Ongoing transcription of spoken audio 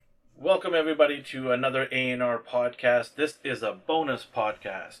Welcome everybody to another A&R podcast. This is a bonus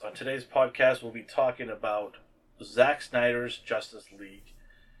podcast. On today's podcast, we'll be talking about Zack Snyder's Justice League.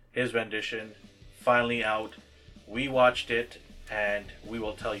 His rendition, finally out. We watched it, and we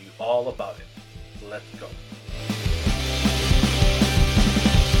will tell you all about it. Let's go.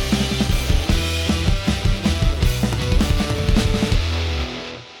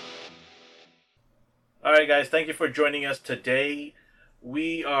 Alright guys, thank you for joining us today.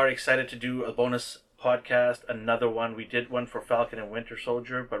 We are excited to do a bonus podcast, another one. We did one for Falcon and Winter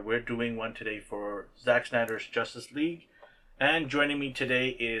Soldier, but we're doing one today for Zack Snyder's Justice League. And joining me today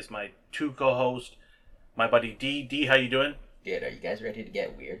is my two co-hosts, my buddy D. D, how you doing? Good. Are you guys ready to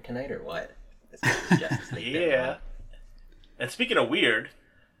get weird tonight or what? This is Justice League. Yeah. And speaking of weird,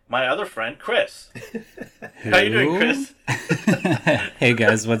 my other friend, Chris. How you doing, Chris? Hey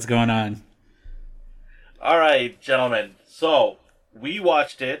guys, what's going on? All right, gentlemen. So, we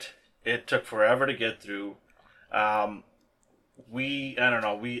watched it. It took forever to get through. I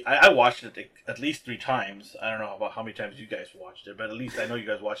watched it at least 3 times. I don't know about how many times you guys watched it, but at least I know you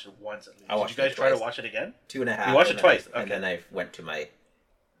guys watched it once at least. Did you guys try to watch it again? 2.5. You watched it twice. Okay. And then I went to my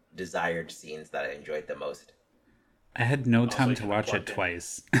desired scenes that I enjoyed the most. I had no time to watch it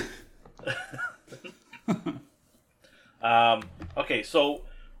twice. Okay, so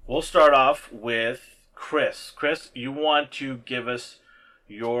we'll start off with Chris. Chris, you want to give us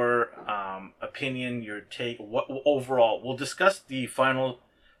your opinion, your take, what overall. We'll discuss the final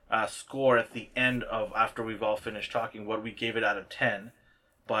score at the end of after we've all finished talking, what we gave it out of 10.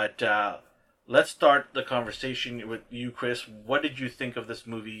 But let's start the conversation with you, Chris. What did you think of this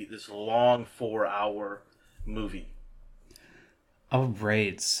movie, this long 4-hour movie? All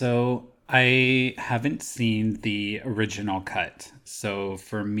right, so I haven't seen the original cut. So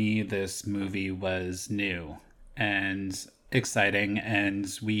for me, this movie was new and exciting. And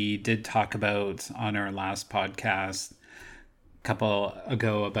we did talk about on our last podcast a couple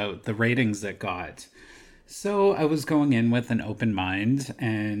ago about the ratings it got. So I was going in with an open mind,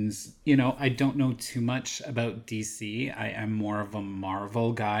 and, you know, I don't know too much about DC. I am more of a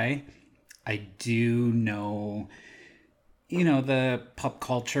Marvel guy. I do know, you know, the pop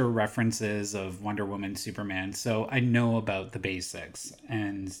culture references of Wonder Woman, Superman. So I know about the basics,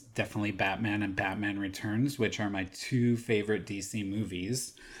 and definitely Batman and Batman Returns, which are my 2 favorite DC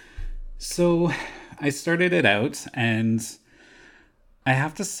movies. So I started it out, and I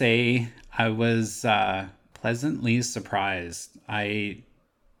have to say I was pleasantly surprised. I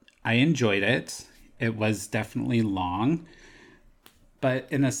enjoyed it. It was definitely long, but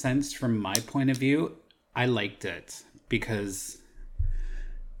in a sense, from my point of view, I liked it because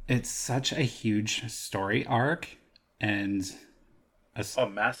it's such a huge story arc and a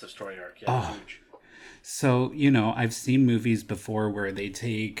massive story arc. Yeah, huge. So, you know, I've seen movies before where they've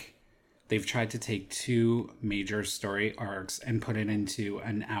tried to take 2 major story arcs and put it into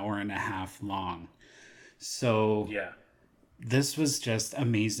an hour and a half long. So yeah, this was just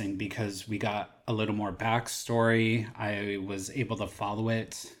amazing because we got a little more backstory. I was able to follow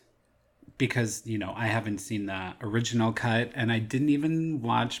it because, you know, I haven't seen the original cut, and I didn't even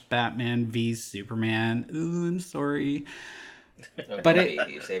watch Batman v Superman. Ooh, I'm sorry. But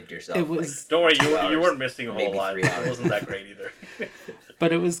you saved yourself. It was, don't worry, you weren't missing a whole lot. 3 hours. It wasn't that great either.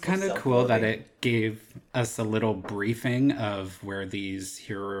 but it was kind of cool that it gave us a little briefing of where these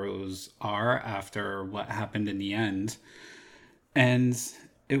heroes are after what happened in the end. And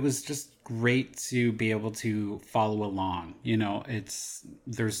it was just great to be able to follow along. You know,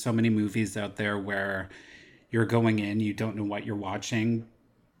 there's so many movies out there where you're going in, you don't know what you're watching,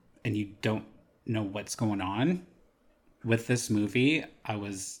 and you don't know what's going on. With this movie, I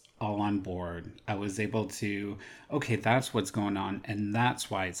was all on board. I was able to, okay, that's what's going on, and that's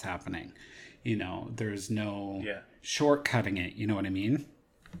why it's happening. You know, there's no shortcutting it, you know what I mean?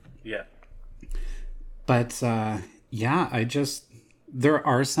 Yeah. But, there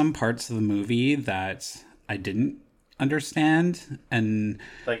are some parts of the movie that I didn't understand, and...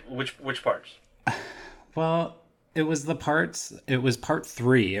 Like, which parts? Well, it was part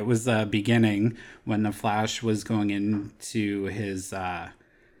 3. It was the beginning when the Flash was going into his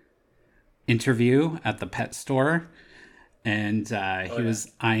interview at the pet store, and he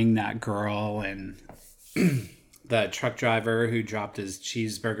was eyeing that girl and the truck driver who dropped his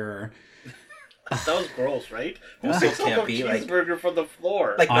cheeseburger. That was gross, right? Who Also picks up a cheeseburger from the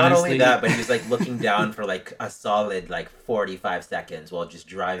floor? Like, not only that, but he was like looking down for like a solid 45 seconds while just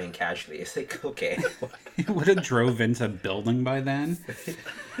driving casually. It's like, okay. He would have drove into a building by then.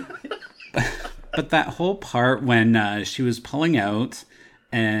 But that whole part when she was pulling out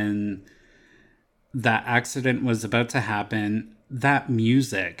and that accident was about to happen, that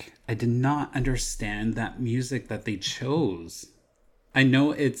music, I did not understand that music that they chose. I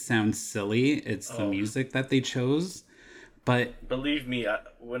know it sounds silly, it's the Oh, music that they chose, but believe me,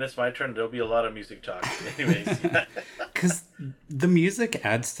 when it's my turn, there'll be a lot of music talk. Anyways, because the music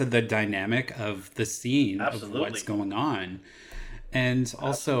adds to the dynamic of the scene of what's absolutely, going on. And absolutely.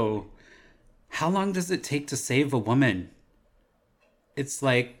 also, how long does it take to save a woman? It's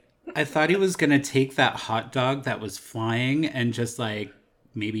like, I thought he was gonna take that hot dog that was flying and just like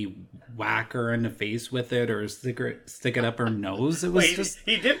maybe whack her in the face with it or stick it up her nose. It Well, was just,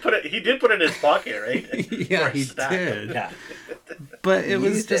 he did put it. He did put it in his pocket, right, for yeah, a he snack. did. Yeah, But He it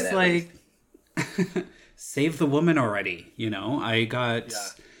was used it just at least. like, save the woman already, you know? I got yeah,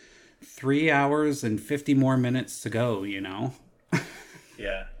 3 hours and 50 more minutes to go, you know?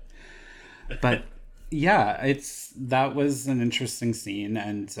 yeah. But yeah, that was an interesting scene,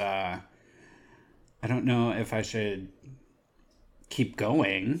 and I don't know if I should keep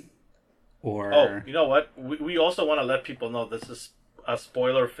going Oh, or you know what? We also want to let people know this is a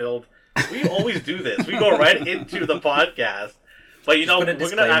spoiler filled. We always do this. We go right into the podcast, but Just put a we're gonna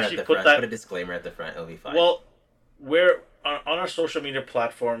disclaimer at actually the put front. Put a that. disclaimer at the front. It'll be fine. Well, we're on our social media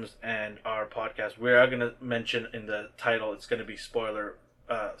platforms and our podcast. We are gonna mention in the title. It's gonna be spoiler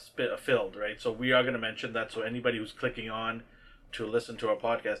filled, right? So we are gonna mention that. So anybody who's clicking on to listen to our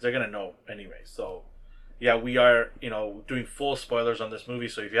podcast, they're gonna know anyway. So yeah, we are, doing full spoilers on this movie.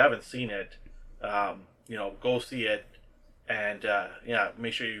 So if you haven't seen it, go see it, and yeah,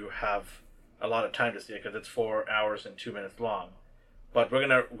 make sure you have a lot of time to see it because it's 4 hours and 2 minutes long. But we're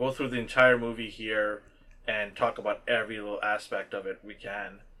gonna go through the entire movie here and talk about every little aspect of it we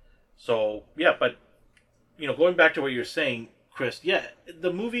can. So yeah, but going back to what you're saying, Chris, yeah,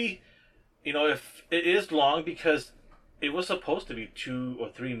 the movie, if it is long because it was supposed to be 2 or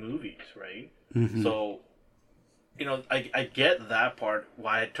 3 movies, right? Mhm. So I get that part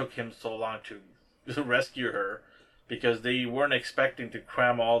why it took him so long to rescue her because they weren't expecting to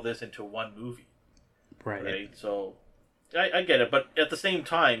cram all this into one movie, Right. right? So I get it, but at the same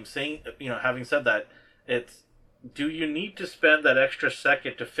time, having said that, it's do you need to spend that extra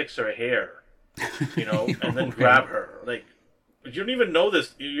second to fix her hair, and then Right. grab her? Like, you don't even know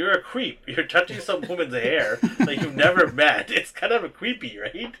this. You're a creep. You're touching some woman's hair like you've never met. It's kind of a creepy,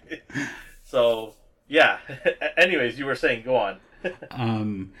 right? So, yeah. Anyways, you were saying, go on.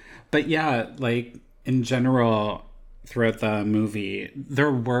 Um, but yeah, like in general, throughout the movie,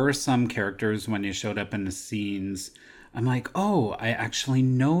 there were some characters when they showed up in the scenes. I'm like, oh, I actually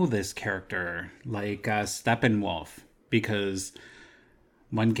know this character, like Steppenwolf, because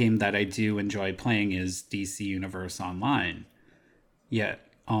one game that I do enjoy playing is DC Universe Online. Yet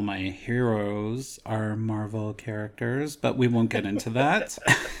all my heroes are Marvel characters, but we won't get into that.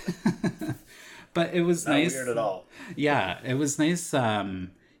 But it was Not nice. weird at all. Yeah, it was nice,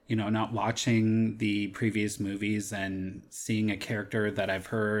 not watching the previous movies and seeing a character that I've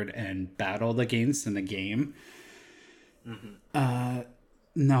heard and battled against in the game.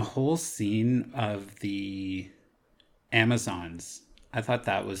 The whole scene of the Amazons, I thought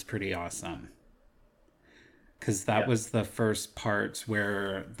that was pretty awesome. Because that Yeah. was the first part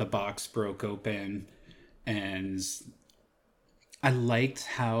where the box broke open, and I liked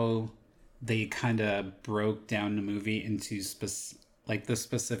how they kind of broke down the movie into like the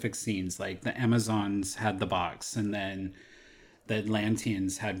specific scenes. Like the Amazons had the box, and then the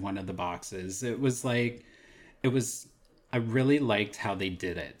Atlanteans had one of the boxes. It was. I really liked how they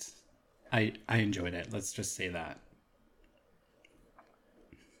did it. I enjoyed it. Let's just say that.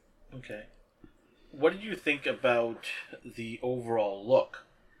 Okay. What did you think about the overall look?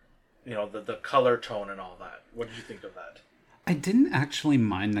 The color tone and all that. What did you think of that? I didn't actually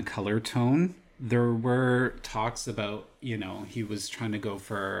mind the color tone. There were talks about, he was trying to go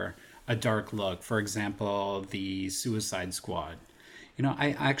for a dark look. For example, the Suicide Squad.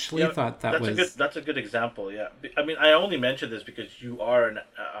 I actually Yeah, thought that was. that's a good example. Yeah, I mean, I only mention this because you are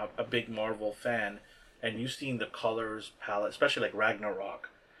a big Marvel fan, and you've seen the colors palette, especially like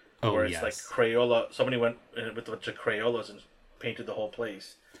Ragnarok, Oh, where it's like yes. Crayola. Somebody went with a bunch of Crayolas and painted the whole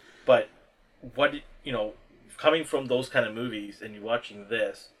place. But what coming from those kind of movies and you watching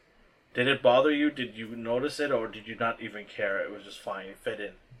this, did it bother you? Did you notice it, or did you not even care? It was just fine. It fit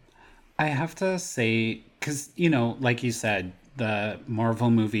in. I have to say, because, like you said, the Marvel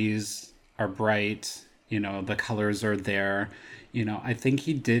movies are bright, the colors are there. I think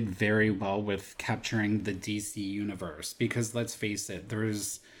he did very well with capturing the DC universe because let's face it,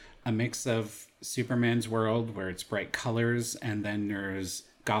 there's a mix of Superman's world where it's bright colors, and then there's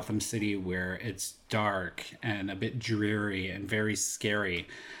Gotham City where it's dark and a bit dreary and very scary.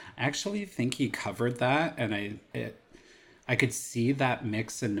 I actually think he covered that, and I I could see that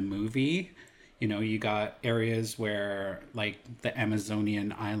mix in the movie. You know, you got areas where, like the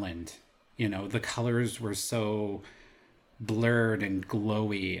Amazonian island, you know, the colors were so blurred and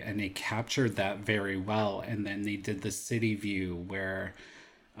glowy, and they captured that very well. And then they did the city view where,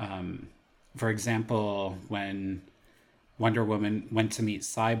 for example, when Wonder Woman went to meet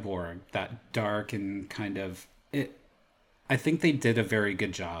Cyborg, that dark and kind of it. I think they did a very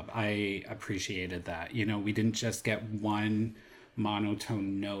good job. I appreciated that. You know, we didn't just get one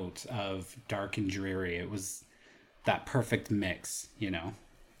monotone note of dark and dreary. It was that perfect mix, you know.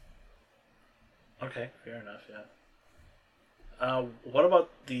 Okay, fair enough. Yeah. What about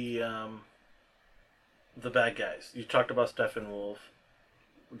the bad guys? You talked about Steppenwolf.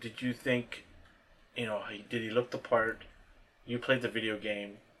 Did you think, you know, did he look the part? You played the video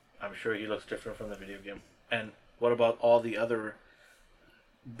game. I'm sure he looks different from the video game. And what about all the other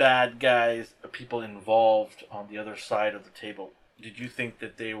bad guys, people involved on the other side of the table? Did you think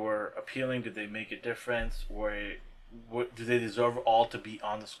that they were appealing? Did they make a difference? Do they deserve all to be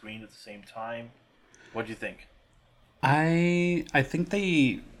on the screen at the same time? What do you think? I think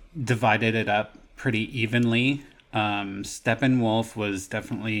they divided it up pretty evenly. Steppenwolf was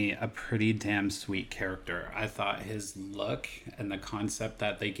definitely a pretty damn sweet character. I thought his look and the concept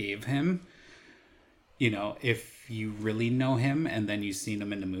that they gave him, you know, if you really know him and then you've seen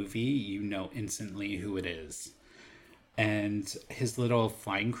him in the movie, you know instantly who it is. And his little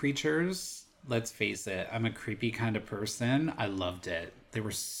flying creatures, let's face it, I'm a creepy kind of person. I loved it. They were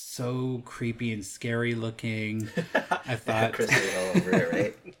so creepy and scary looking. I thought Chris was all over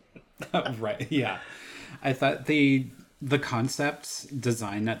it, right? right, yeah. I thought the concept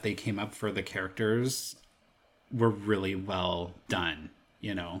design that they came up for the characters were really well done,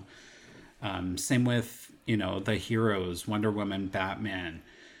 you know. Same with, you know, the heroes, Wonder Woman, Batman.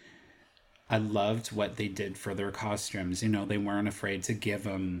 I loved what they did for their costumes. You know, they weren't afraid to give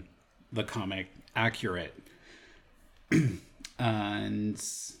them the comic accurate. And,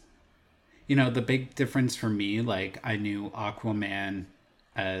 you know, the big difference for me, like, I knew Aquaman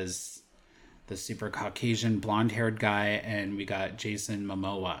as the super Caucasian blonde-haired guy, and we got Jason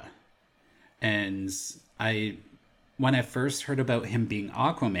Momoa. And when I first heard about him being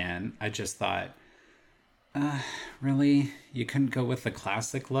Aquaman, I just thought, really? You couldn't go with the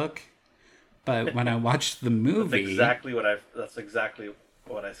classic look? But when I watched the movie... That's exactly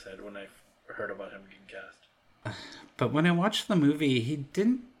what I said when I heard about him being cast. But when I watched the movie, he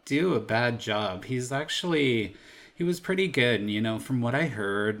didn't do a bad job. He was pretty good. You know, from what I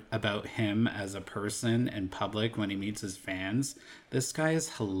heard about him as a person in public when he meets his fans, this guy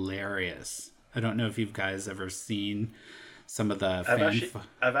is hilarious. I don't know if you guys ever seen some of the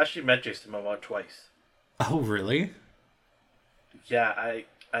I've actually met Jason Momoa twice. Oh, really? Yeah,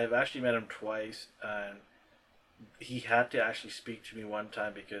 I've actually met him twice, and he had to actually speak to me one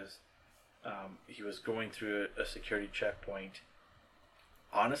time because he was going through a security checkpoint.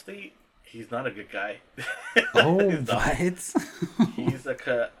 Honestly, he's not a good guy. Oh, what? He's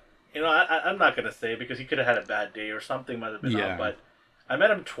I'm not gonna say because he could have had a bad day or something might have been up, but I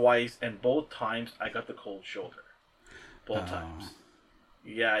met him twice, and both times I got the cold shoulder. Both times.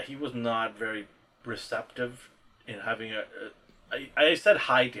 Yeah, he was not very receptive in having I said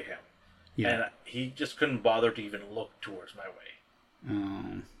hi to him, and he just couldn't bother to even look towards my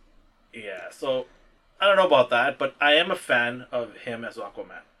way. Yeah, so I don't know about that, but I am a fan of him as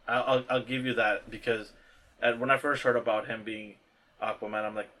Aquaman. I'll give you that because when I first heard about him being Aquaman,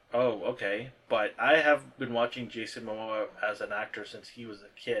 I'm like, oh, okay. But I have been watching Jason Momoa as an actor since he was a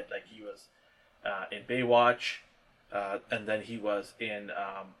kid. Like he was in Baywatch, and then he was in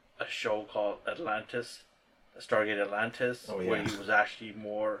a show called Atlantis, Stargate Atlantis, where he was actually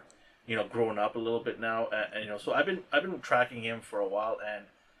more, you know, grown up a little bit now. And you know, so I've been tracking him for a while, and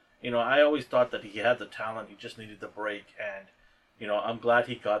you know, I always thought that he had the talent. He just needed the break, and you know, I'm glad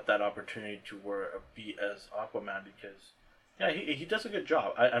he got that opportunity to be as Aquaman because, yeah, he does a good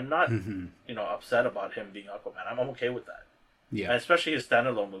job. I'm not, you know, upset about him being Aquaman. I'm okay with that. Yeah, and especially his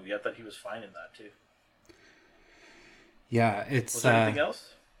standalone movie. I thought he was fine in that too. Yeah, it's. Was there anything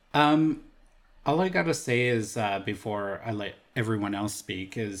else? All I gotta say is before I let everyone else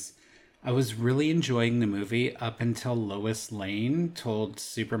speak is. I was really enjoying the movie up until Lois Lane told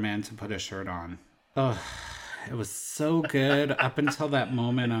Superman to put a shirt on. Ugh, it was so good up until that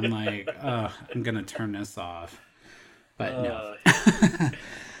moment. I'm like, I'm gonna turn this off. But no.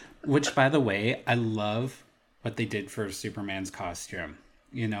 Which, by the way, I love what they did for Superman's costume.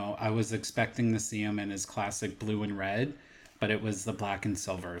 You know, I was expecting to see him in his classic blue and red, but it was the black and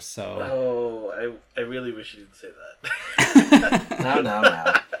silver. So. Oh, I really wish you didn't say that.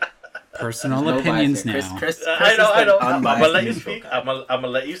 No. Personal No opinions bias now. here. Chris I is know, I the know. I'm gonna unbiased let you neutral speak. guy. I'm gonna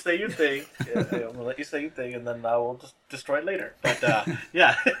let you say your thing. Yeah, I'm gonna let you say your thing, and then I will just destroy it later. But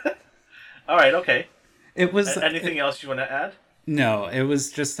yeah. All right. Okay. It was Anything else you want to add? no, it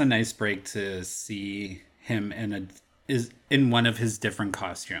was just a nice break to see him in one of his different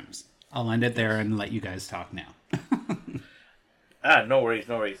costumes. I'll end it there and let you guys talk now. No worries,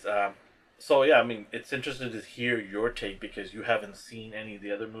 no worries. So yeah, I mean, it's interesting to hear your take because you haven't seen any of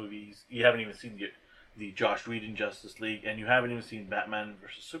the other movies. You haven't even seen the Josh Whedon Justice League, and you haven't even seen Batman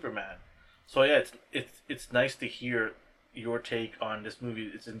versus Superman. So yeah, it's nice to hear your take on this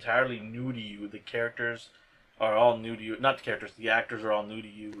movie. It's entirely new to you. The characters are all new to you. Not the characters, the actors are all new to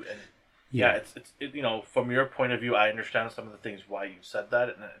you, and yeah, you know, from your point of view, I understand some of the things why you said that,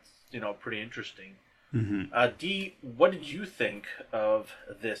 and it's, you know, pretty interesting. D, what did you think of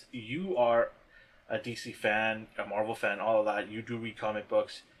this? You are a DC fan, a Marvel fan, all of that. You do read comic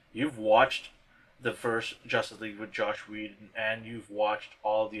books. You've watched the first Justice League with Josh Whedon, and you've watched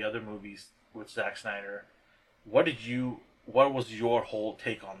all the other movies with Zack Snyder. What was your whole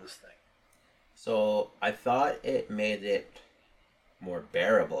take on this thing? So I thought it made it more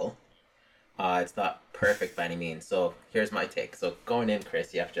bearable. It's not perfect by any means. So here's my take. So going in,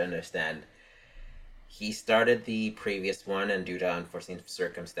 Chris, you have to understand. He started the previous one, and due to unforeseen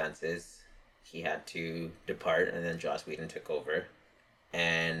circumstances, he had to depart, and then Joss Whedon took over.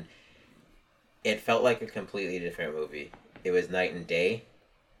 And it felt like a completely different movie. It was night and day,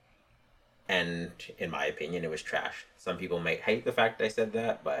 and in my opinion, it was trash. Some people might hate the fact I said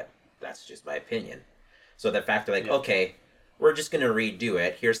that, but that's just my opinion. So the fact that, okay, we're just going to redo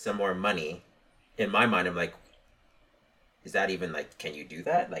it, here's some more money. In my mind, I'm like, is that even, can you do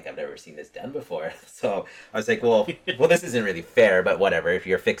that? I've never seen this done before. So I was like, well, this isn't really fair, but whatever. If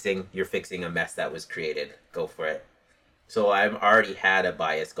you're fixing a mess that was created, go for it. So I've already had a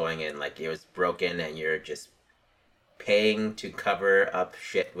bias going in, it was broken and you're just paying to cover up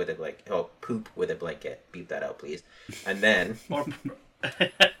shit with poop with a blanket. Beep that out, please. And then...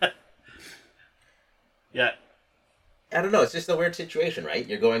 Yeah. I don't know, it's just a weird situation, right?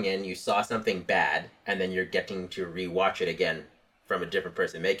 You're going in, you saw something bad, and then you're getting to rewatch it again from a different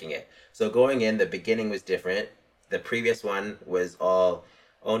person making it. So going in, the beginning was different. The previous one was all,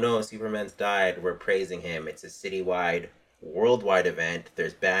 oh no, Superman's died, we're praising him. It's a citywide, worldwide event.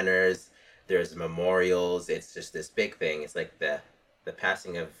 There's banners, there's memorials, it's just this big thing. It's like the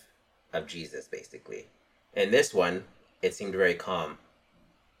passing of Jesus, basically. In this one, it seemed very calm.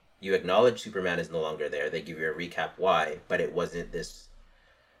 You acknowledge Superman is no longer there. They give you a recap why, but it wasn't this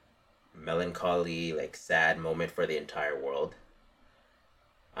melancholy, sad moment for the entire world.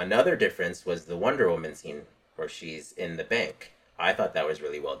 Another difference was the Wonder Woman scene where she's in the bank. I thought that was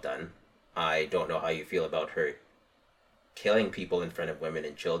really well done. I don't know how you feel about her killing people in front of women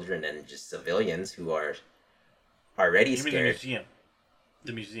and children and just civilians who are already scared. You mean the museum?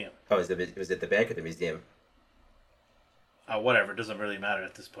 The museum. Oh, was it the bank or the museum? Whatever, it doesn't really matter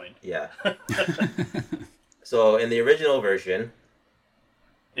at this point. Yeah. So in the original version,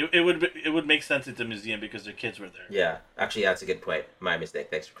 it would make sense at the museum because their kids were there. yeah, actually that's a good point. My mistake.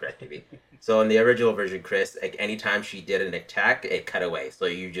 Thanks for correcting me. So in the original version, Chris, anytime she did an attack, it cut away. So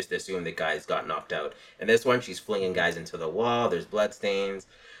you just assume the guys got knocked out. And this one, she's flinging guys into the wall. There's blood stains.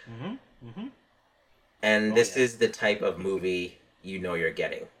 And this is the type of movie you know you're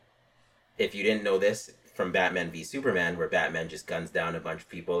getting. If you didn't know this, from Batman v Superman, where Batman just guns down a bunch of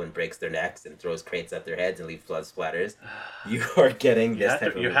people and breaks their necks and throws crates at their heads and leaves blood splatters, you are getting this type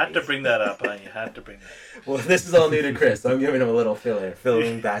of movie. You had to bring that up, huh? You had to bring that up. Well, this is all new to Chris, so I'm giving him a little filling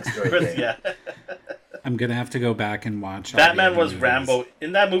backstory Chris, thing. yeah. I'm gonna have to go back and watch. Batman was Rambo.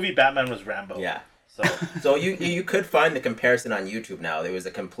 In that movie, Batman was Rambo. Yeah. So, So you could find the comparison on YouTube now. It was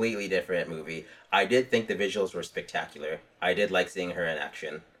a completely different movie. I did think the visuals were spectacular. I did like seeing her in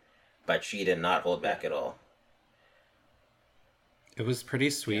action. But she did not hold back at all. It was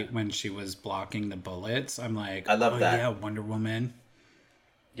pretty sweet when she was blocking the bullets. I'm like, I love that. Yeah, Wonder Woman.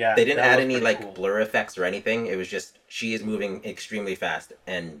 yeah. They didn't that add was any pretty cool. blur effects or anything. It was just she is moving extremely fast,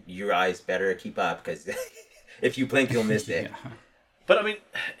 and your eyes better keep up because if you blink, you'll miss it. Yeah. But I mean,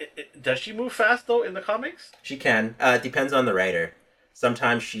 does she move fast though in the comics? She can. It depends on the writer.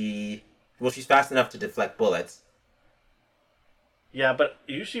 Sometimes she's fast enough to deflect bullets. Yeah, but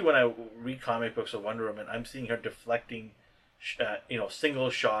usually when I read comic books of Wonder Woman, I'm seeing her deflecting, single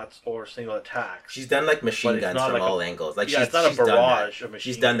shots or single attacks. She's done machine But it's guns not from like all angles. it's not a barrage of machine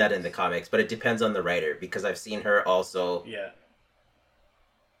She's done that guns. in the comics, but it depends on the writer because I've seen her also Yeah.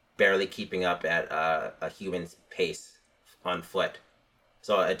 barely keeping up at a human's pace on foot.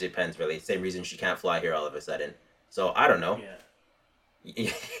 So it depends really. Same reason she can't fly here all of a sudden. So I don't know.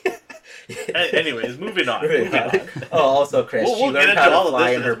 Yeah. Anyways, moving on. Oh, also, Chris, We'll she get learned into how all to of fly this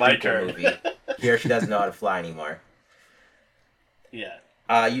in and her it's my prequel turn. movie. Here, she doesn't know how to fly anymore. Yeah.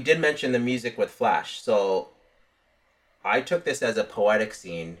 You did mention the music with Flash, so I took this as a poetic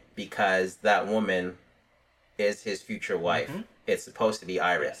scene because that woman is his future wife. Mm-hmm. It's supposed to be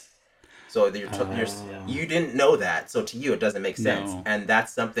Iris. So you didn't know that, so to you it doesn't make sense. No. And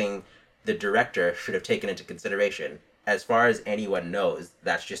that's something the director should have taken into consideration. As far as anyone knows,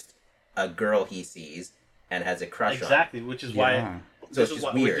 that's just a girl he sees and has a crush on. Exactly, which is why. So it's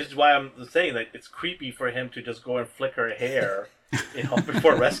just weird. Which is why I'm saying that it's creepy for him to just go and flick her hair,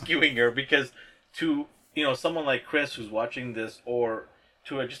 before rescuing her. Because to someone like Chris who's watching this, or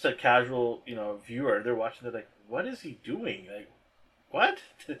to just a casual viewer, they're watching it like, what is he doing? Like, what?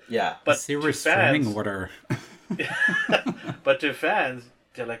 Yeah, but it's a restraining order. But to fans,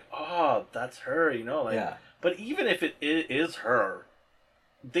 they're like, oh, that's her. Yeah. But even if it is her,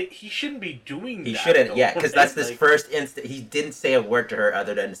 he shouldn't be doing that. He shouldn't, yeah, because that's this like, first instant. He didn't say a word to her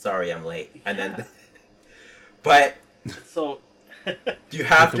other than "sorry, I'm late," and then. But so. you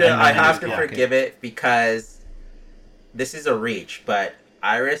have to. I have to pocket. forgive it because this is a reach. But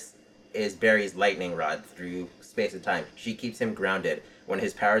Iris is Barry's lightning rod through space and time. She keeps him grounded. When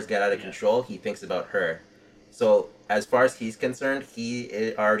his powers get out of control, he thinks about her. So as far as he's concerned,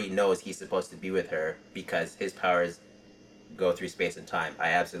 he already knows he's supposed to be with her because his powers go through space and time. I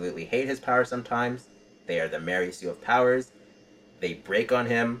absolutely hate his powers sometimes. They are the Mary Sue of powers. They break on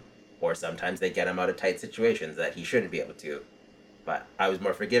him, or sometimes they get him out of tight situations that he shouldn't be able to. But I was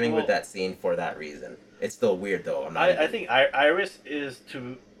more forgiving with that scene for that reason. It's still weird though. I think Iris is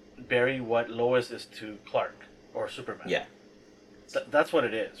to Barry what Lois is to Clark or Superman. Yeah. That's what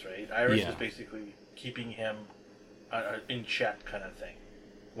it is, right? Iris Yeah. is basically keeping him in check, kind of thing,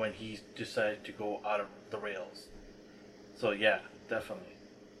 when he decided to go out of the rails. So yeah, definitely.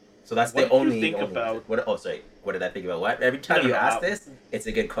 So that's What the did you only. think only about- what? Oh, sorry. What did I think about? What? Every time No, you no, ask this, it's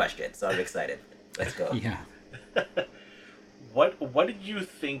a good question. So I'm excited. Let's go. Yeah. What did you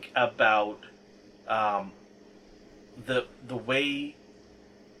think about the way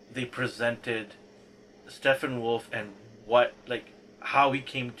they presented Stephen Wolf and how he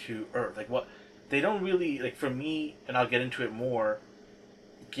came to Earth? Like, what they don't really, like, for me, and I'll get into it more,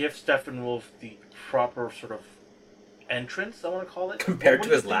 give Stephen Wolf the proper sort of entrance, I want to call it, Compared What to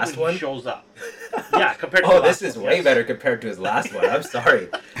do you his think last when he one? shows up. Yeah, compared to Oh, the last this is one, way yes. better compared to his last one. I'm sorry.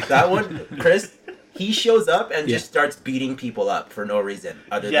 That one, Chris, he shows up and just starts beating people up for no reason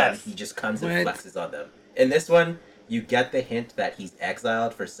other than he just comes and flexes on them. In this one, you get the hint that he's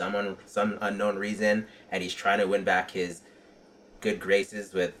exiled for some unknown reason, and he's trying to win back his good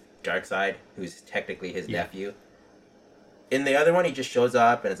graces with Darkseid, who's technically his nephew. In the other one, he just shows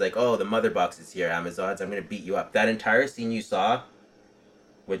up and it's like, oh, the mother box is here, Amazons, I'm going to beat you up. That entire scene you saw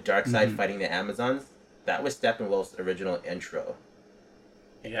with Darkseid fighting the Amazons, that was Steppenwolf's original intro.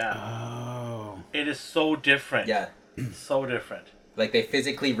 Yeah. Oh. It is so different. Yeah. So different. Like, they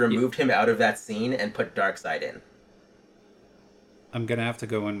physically removed him out of that scene and put Darkseid in. I'm gonna have to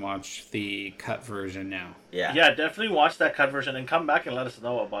go and watch the cut version now. Yeah. Yeah, definitely watch that cut version and come back and let us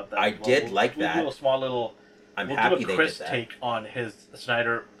know about that. I did like we'll that. do a small little. I'm we'll happy do they a Chris did that. take on his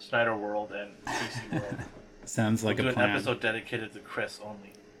Snyder World and DC World. Sounds like We'll a do plan. an episode dedicated to Chris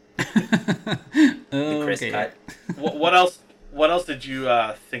only. The Chris Okay. cut. What else? What else did you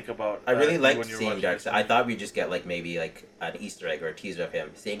think about? I really liked when you were seeing watching this Darkseid. I thought we'd just get maybe an Easter egg or a teaser of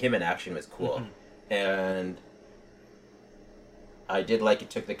him. Seeing him in action was cool, and I did like it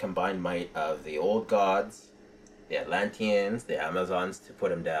took the combined might of the old gods, the Atlanteans, the Amazons to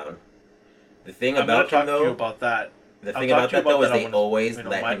put him down. The thing I'm about gonna him talk to you though, about that. the I'll thing talk about to you that though is that they when- always you know,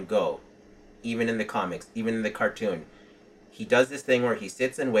 let my- him go, even in the comics, even in the cartoon. He does this thing where he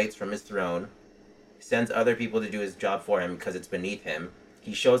sits and waits from his throne, sends other people to do his job for him because it's beneath him.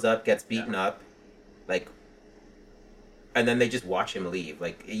 He shows up, gets beaten up, and then they just watch him leave.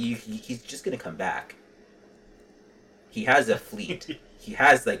 He's just gonna come back. He has a fleet. He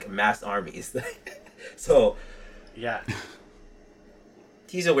has mass armies. So Yeah.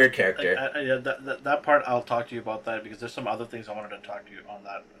 he's a weird character. That part I'll talk to you about that because there's some other things I wanted to talk to you on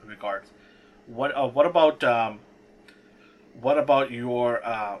that regards. What about your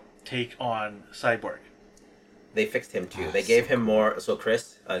take on Cyborg? They fixed him too. They gave him more. So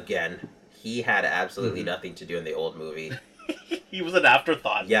Chris, again, he had absolutely nothing to do in the old movie. He was an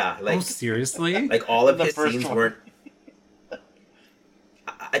afterthought. Yeah, Oh, seriously? all of The his first scenes one. weren't.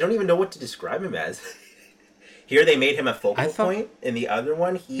 I don't even know what to describe him as. Here they made him a focal point. In the other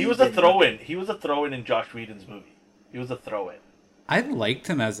one, He was a throw-in. He was a throw-in in Josh Whedon's movie. He was a throw-in. I liked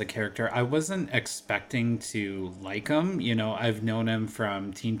him as a character. I wasn't expecting to like him. You know, I've known him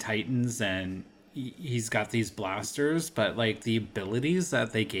from Teen Titans and he's got these blasters, but like the abilities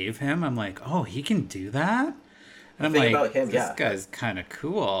that they gave him, I'm like, oh, he can do that? And The I'm thing like, about him, this yeah. guy's kind of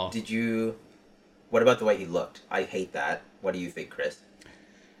cool. Did you? What about the way he looked? I hate that. What do you think, Chris?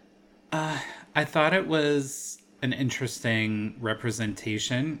 I thought it was an interesting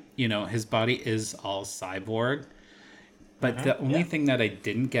representation. You know, his body is all cyborg. But the only Yeah. thing that I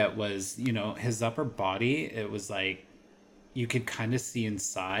didn't get was, you know, his upper body, it was like you could kind of see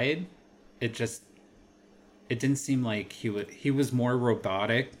inside. It just it didn't seem like he was more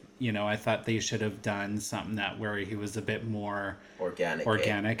robotic. You know, I thought they should have done something that where he was a bit more Organic.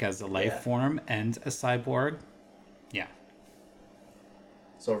 organic as a life Yeah. form and a cyborg. Yeah.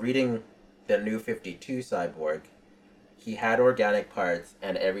 So reading the New 52 Cyborg, he had organic parts,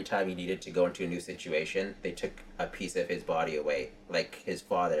 and every time he needed to go into a new situation, they took a piece of his body away. Like his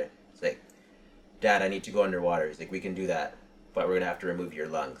father. It's like, Dad, I need to go underwater. He's like, we can do that, but we're going to have to remove your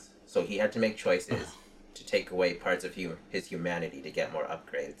lungs. So he had to make choices to take away parts of his humanity to get more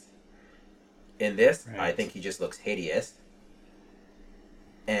upgrades. In this, I Right. think he just looks hideous.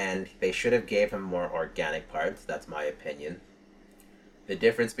 And they should have gave him more organic parts. That's my opinion. The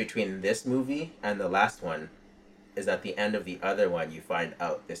difference between this movie and the last one is at the end of the other one, you find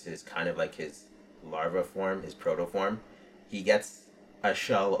out this is kind of like his larva form, his protoform. He gets a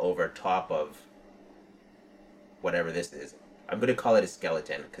shell over top of whatever this is. I'm going to call it a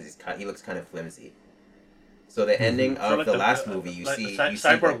skeleton because he looks kind of flimsy. So the ending So of like the last movie, you like see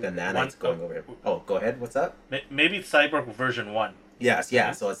Cyborg like the nanites one- going over him. Oh, go ahead. What's up? Maybe it's Cyborg version 1. Yes,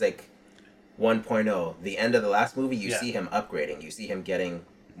 yeah. So it's like 1.0. The end of the last movie, you Yeah. see him upgrading. You see him getting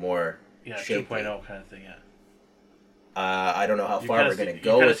more Yeah, shapely. 2.0 kind of thing, yeah. I don't know how You far kinda we're see- going to you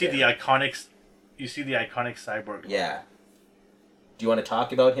go kinda with see him. the iconic you see the iconic Cyborg. Yeah. Do you want to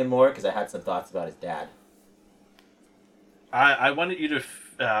talk about him more? Because I had some thoughts about his dad. I wanted you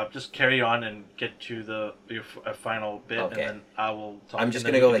to just carry on and get to your final bit, Okay. and then I will talk. I'm just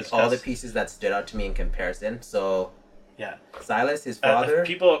and going to then go we like can all the discuss. pieces that stood out to me in comparison. So, Yeah. Silas, his father...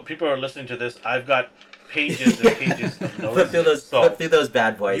 People are listening to this. I've got pages and pages of notes. flip through those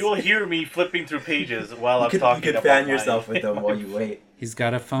bad boys. You will hear me flipping through pages while I'm you talking. could about fan my- yourself with them while you wait. He's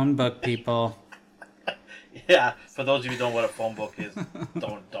got a phone book, people. Yeah, for those of you who don't know what a phone book is,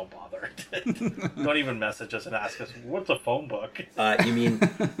 don't bother. Don't even message us and ask us what's a phone book. You mean...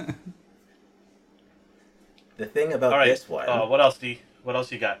 The thing about All right. this one... What else, D? What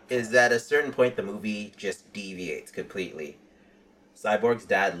else you got? is that at a certain point the movie just deviates completely. Cyborg's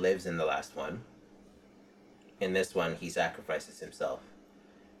dad lives in the last one. In this one, he sacrifices himself.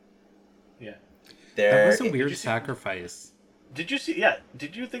 Yeah. There, That was a you weird see- sacrifice. Did you see? Yeah.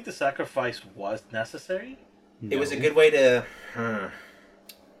 Did you think the sacrifice was necessary? it was a No. good way to.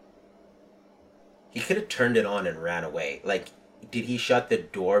 He could have turned it on and ran away. Like, did he shut the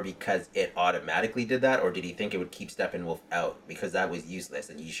door because it automatically did that, or did he think it would keep Steppenwolf out because that was useless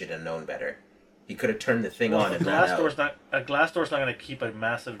and you should have known better? He could have turned the thing on a and ran glass out. door's not a glass door's not going to keep a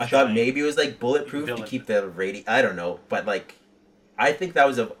massive. I thought giant- maybe it was like bulletproof to villain. keep the I don't know, but like, I think that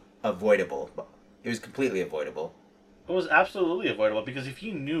was avoidable. It was completely avoidable. It was absolutely avoidable because if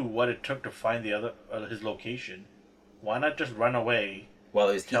he knew what it took to find the other his location, why not just run away? Well,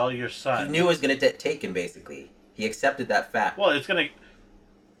 it was Tell your he son. knew it was going to take him. Basically, he accepted that fact. Well, it's gonna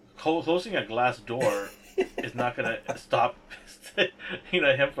closing a glass door is not gonna stop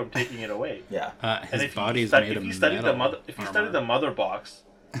him from taking it away. Yeah, His if body's if made of he studied metal. the mother, if he studied the mother box,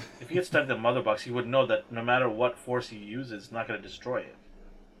 if he had studied the mother box, he would know that no matter what force he uses, it's not going to destroy it.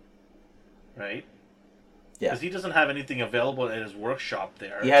 Right? yeah. Because he doesn't have anything available in his workshop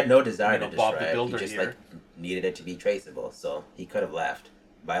there. He had no desire You know, to Bob destroy the it. Builder He just here. like needed it to be traceable, so he could have left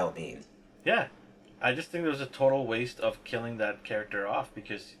by all means. Yeah. I just think there was a total waste of killing that character off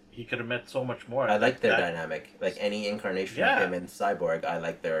because he could have met so much more. I like their That- dynamic. Like any incarnation Yeah. of him in Cyborg, I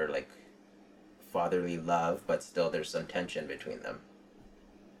like their like fatherly love, but still there's some tension between them.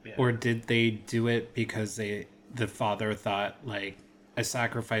 Yeah. Or did they do it because the father thought like I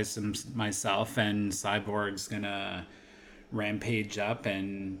sacrificed myself and Cyborg's gonna rampage up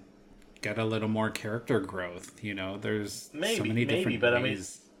and get a little more character growth? You know, there's so Maybe, many different but I mean,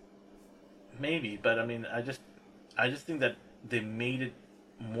 ways. Maybe, but I mean, I just think that they made it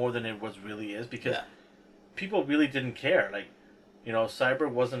more than it was really is because Yeah. people really didn't care. Like,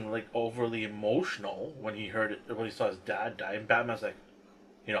 Cyborg wasn't like overly emotional when he heard it when he saw his dad die, and Batman's like,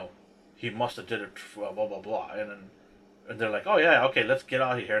 he must have did it blah blah blah, and then and they're like, "Oh yeah, okay, let's get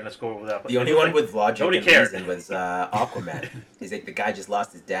out of here and let's go over that." The only one with logic nobody and cared. reason was Aquaman. He's like, the guy just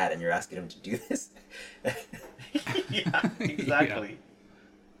lost his dad, and you're asking him to do this. Yeah, exactly.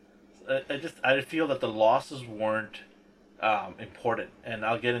 I feel that the losses weren't important, and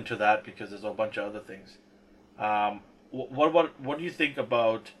I'll get into that because there's a bunch of other things. What do you think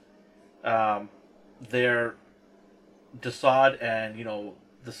about their Desaad and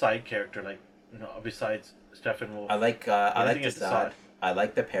the side character, like besides Stephen Wolf? I like Anything at Desaad. I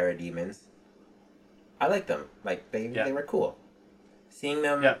like the Parademons. I like them. Like they were cool. Seeing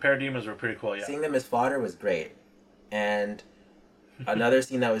them, Yeah, Parademons were pretty cool. Yeah, seeing them as fodder was great. And another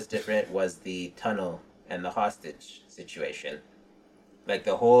scene that was different was the tunnel and the hostage situation. Like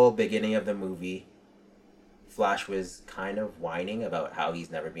the whole beginning of the movie, Flash was kind of whining about how he's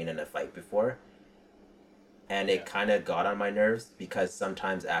never been in a fight before. And it kind of got on my nerves because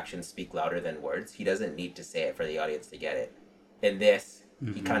sometimes actions speak louder than words. He doesn't need to say it for the audience to get it. In this,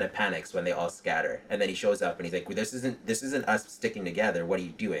 he kind of panics when they all scatter, and then he shows up and he's like, well, this isn't us sticking together. What are you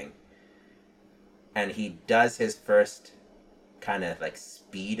doing?" And he does his first kind of like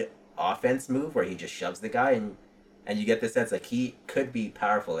speed offense move where he just shoves the guy, and you get the sense like he could be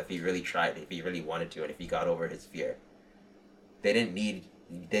powerful if he really tried, if he really wanted to, and if he got over his fear. They didn't need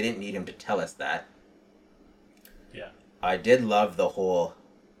him to tell us that. yeah, I did love the whole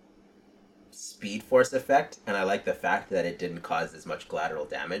Speed Force effect, and I like the fact that it didn't cause as much collateral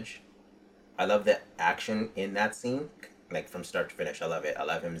damage. I love the action in that scene, like from start to finish. I love it. I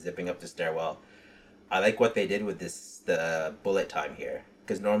love him zipping up the stairwell. I like what they did with the bullet time here,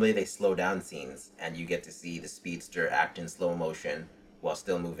 because normally they slow down scenes, and you get to see the speedster act in slow motion while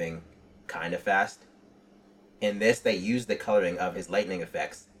still moving kind of fast. In this, they used the coloring of his lightning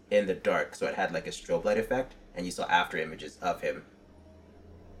effects in the dark, so it had like a strobe light effect, and you saw after images of him.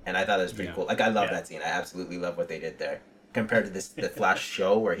 And I thought that was pretty cool. Like, I love that scene. I absolutely love what they did there. Compared to the Flash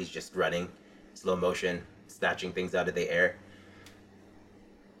show where he's just running, slow motion, snatching things out of the air.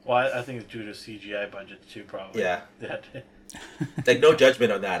 Well, I think it's due to CGI budget too, probably. Yeah. That. Like, no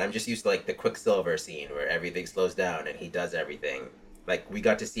judgment on that. I'm just used to, like, the Quicksilver scene where everything slows down and he does everything. Like, we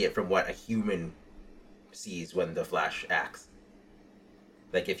got to see it from what a human sees when the Flash acts.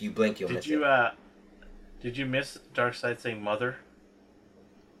 Like, if you blink, you'll miss it. Did you miss Darkseid saying "mother"?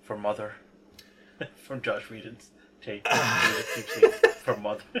 For mother, from Josh Whedon's take. For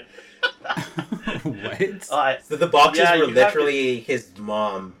mother. What? So the boxes were you literally his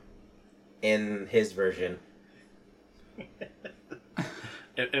mom in his version.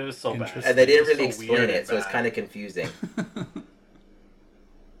 It was so bad. And they didn't really so explain it, so it's bad. kind of confusing.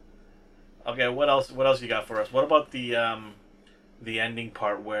 Okay, what else you got for us? What about the ending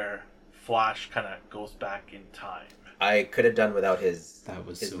part where Flash kind of goes back in time? I could have done without his so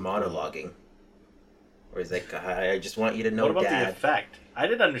monologuing. Cool. Where he's like, I just want you to know, what about Dad. the effect? I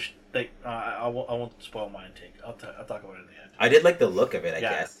didn't understand. Like, I won't spoil my take. I'll talk about it in the end. I did like the look of it, I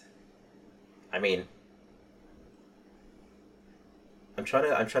guess. I mean, I'm trying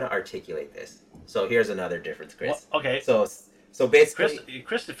to articulate this. So here's another difference, Chris. Well, okay. So basically,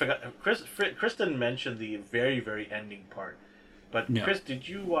 Chris didn't mention the very, very ending part. But no. Chris, did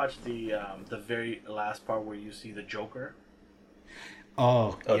you watch the very last part where you see the Joker?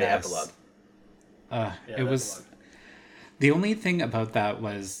 Oh, yes. The epilogue. It was epilogue. The only thing about that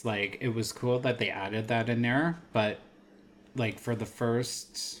was like it was cool that they added that in there, but like for the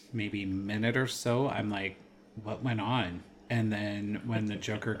first maybe minute or so, I'm like, what went on? And then when the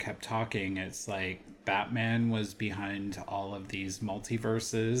Joker kept talking, it's like Batman was behind all of these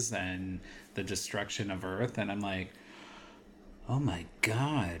multiverses and the destruction of Earth, and I'm like, oh my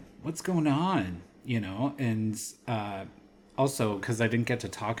God, what's going on? And also, because I didn't get to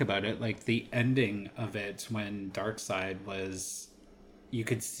talk about it, like the ending of it when Darkseid was, you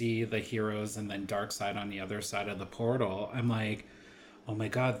could see the heroes and then Darkseid on the other side of the portal. I'm like, oh my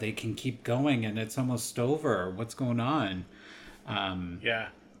God, they can keep going and it's almost over. What's going on? Yeah.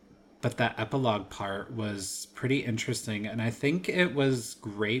 But that epilogue part was pretty interesting, and I think it was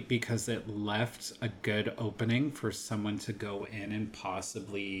great because it left a good opening for someone to go in and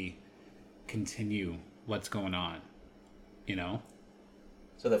possibly continue what's going on,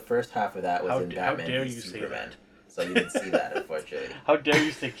 So the first half of that was in Batman how dare v you Superman. Say that? So you didn't see that, unfortunately. How dare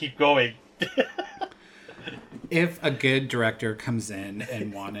you say keep going? If a good director comes in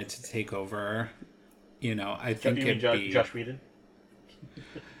and wanted to take over, I think it'd be Josh Whedon.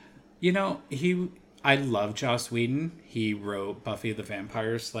 I love Joss Whedon. He wrote Buffy the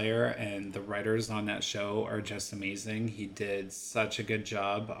Vampire Slayer, and the writers on that show are just amazing. He did such a good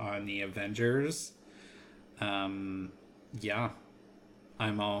job on the Avengers. Yeah,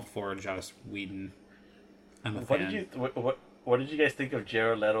 I'm all for Joss Whedon. I'm a What fan. did you what did you guys think of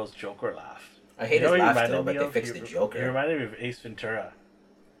Jared Leto's Joker laugh? I hate You know his what he laugh reminded still, me but they of? fixed the He Joker. reminded me of Ace Ventura.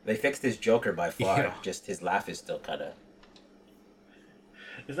 They fixed his Joker by far. Yeah. Just his laugh is still kind of.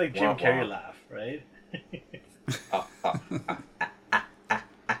 It's like Jim Womp Carrey womp. laugh, right?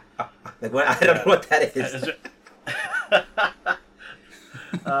 Like what? I don't know what that is. Is it-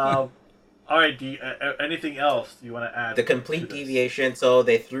 all right. Do you, anything else you want to add? The to complete this? deviation. So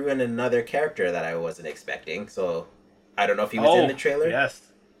they threw in another character that I wasn't expecting. So I don't know if he was in the trailer. Yes.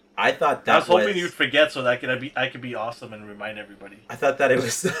 I thought that I was hoping you'd forget so that I could be awesome and remind everybody. I thought that it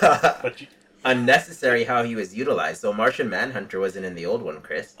was But you, unnecessary how he was utilized. So Martian Manhunter wasn't in the old one,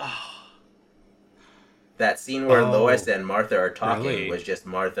 Chris. That scene where Oh, Lois and Martha are talking really? was just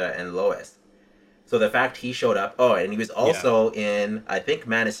Martha and Lois. So the fact he showed up. Oh, and he was also in, I think,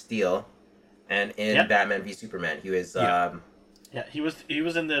 Man of Steel, and in Yep. Batman v Superman. He was. Yeah. yeah, he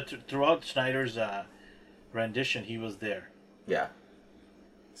was in the throughout Snyder's rendition. He was there. Yeah.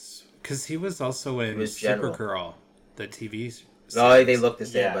 Because he was also in was General. Supergirl, the TV series. No, they look the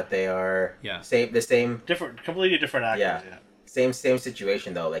same, Yeah. but they are Yeah. the same, Completely different actors. Yeah. Yeah. same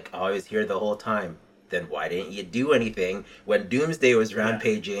situation though. Like, oh, I was here the whole time. Then why didn't you do anything when Doomsday was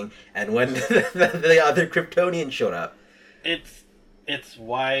rampaging and when the other Kryptonian showed up? It's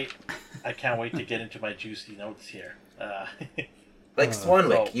why I can't wait to get into my juicy notes here. Like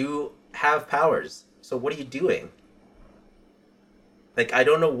Swanwick, so- you have powers, so what are you doing? Like, I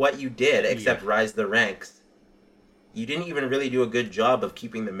don't know what you did except rise the ranks. You didn't even really do a good job of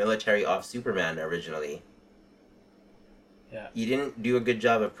keeping the military off Superman originally. Yeah. You didn't do a good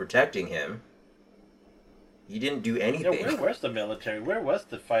job of protecting him. You didn't do Yeah, anything. where's the military? Where was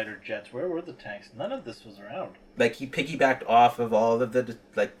the fighter jets? Where were the tanks? None of this was around. Like, he piggybacked off of all of the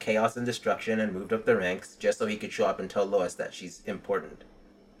like chaos and destruction and moved up the ranks just so he could show up and tell Lois that she's important.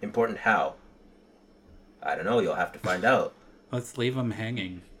 Important how? I don't know. You'll have to find out. Let's leave him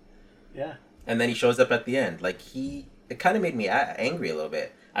hanging. Yeah. And then he shows up at the end. Like, it kind of made me angry a little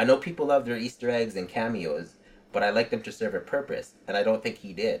bit. I know people love their Easter eggs and cameos, but I like them to serve a purpose, and I don't think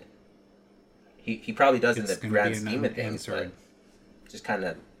he did. He probably does It's in the gonna grand be an scheme of things, but unanswered. just kind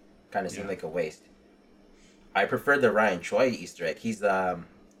of seemed Yeah. like a waste. I prefer the Ryan Choi Easter egg. He's the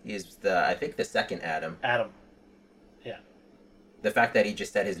I think the second Adam. Adam. Yeah. The fact that he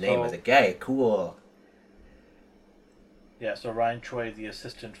just said his name So- was like, "Gay, cool." Yeah, so Ryan Choi, the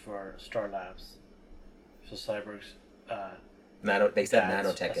assistant for Star Labs. So Cyborg's They said Dad's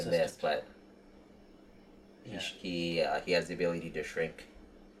nanotech in this, assistant. but Yeah. he has the ability to shrink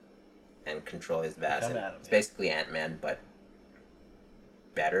and control his mass. Become And Adam, it's yeah. basically Ant-Man, but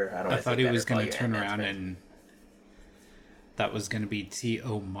better. I don't. I wanna thought say he was better, going call to you turn Ant-Man's around friend. and that was going to be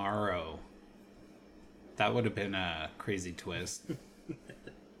T.O. Morrow. That would have been a crazy twist.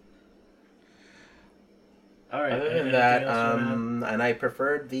 All right. Other than anything that, else you wanna add? and I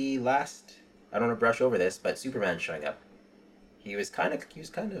preferred the last. I don't want to brush over this, but Superman showing up. He was kind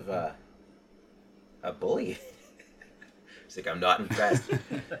of a bully. He's like, I'm not impressed.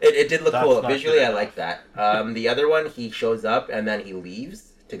 It did look That's cool. not Visually, good I enough. like that. The other one, he shows up and then he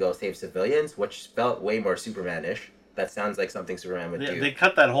leaves to go save civilians, which felt way more Superman-ish. That sounds like something Superman would do. They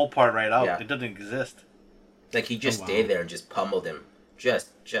cut that whole part right out. Yeah. It doesn't exist. Like, he just Oh, wow. stayed there and just pummeled him.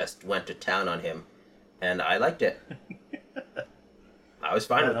 Just went to town on him. And I liked it. I was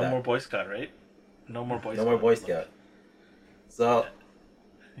fine Yeah, with no that. more Boy Scout, right? No more Boy Scout. No more Boy Scout. So,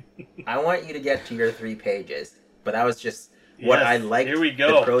 I want you to get to your 3 pages. But that was just what Yes, I liked. here we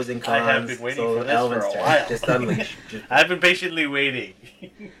go. The pros and cons. I have been waiting so for this Elvin's for a turn. while. Just unleash. I've been patiently waiting.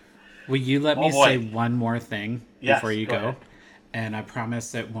 Will you let Oh, me boy. say one more thing Yes, before you go go? ahead. And I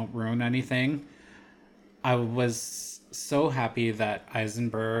promise it won't ruin anything. I was so happy that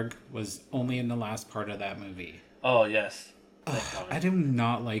Eisenberg was only in the last part of that movie. Oh yes. I do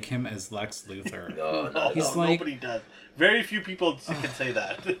not like him as Lex Luthor. No. He's like- nobody does. Very few people can say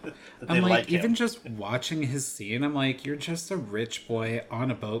that. that they I'm like, him. even just watching his scene, I'm like, you're just a rich boy on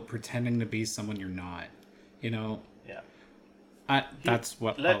a boat pretending to be someone you're not. You know, Yeah. that's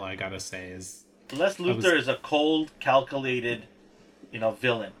what let- all I gotta say is. Les Luthor is a cold, calculated,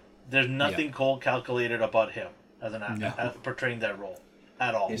 villain. There's nothing cold, calculated about him as an actor No. portraying that role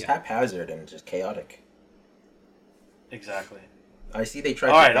at all. He's haphazard and just chaotic. Exactly. I see they tried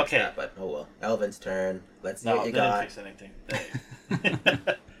All to right, fix okay. that, but oh well. Elvin's turn. Let's see No, what they you didn't got. fix anything.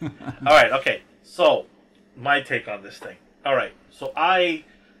 All right, okay. So, my take on this thing. All right, so I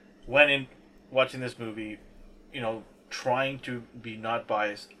went in watching this movie, trying to be not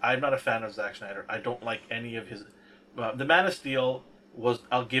biased. I'm not a fan of Zack Snyder. I don't like any of his. The Man of Steel was.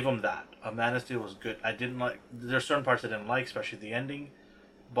 I'll give him that. A Man of Steel was good. I didn't like. There's certain parts I didn't like, especially the ending,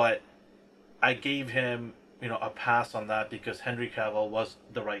 but I gave him a pass on that because Henry Cavill was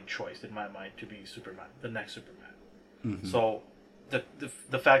the right choice in my mind to be Superman, the next Superman. So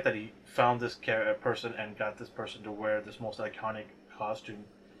the fact that he found this person and got this person to wear this most iconic costume,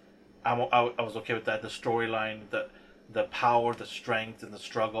 I was okay with that. The storyline, the power, the strength, and the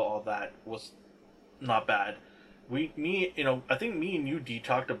struggle, all that was not bad. I think me and you, D,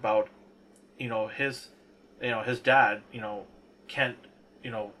 talked about, his dad, Kent,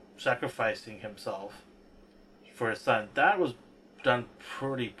 sacrificing himself for his son. That was done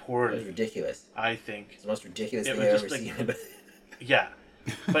pretty It was poorly, ridiculous. I think. It's the most ridiculous It thing was I've just ever like- seen. Yeah.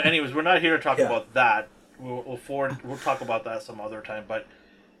 But anyways, we're not here to talk Yeah. about that. We'll talk about that some other time. But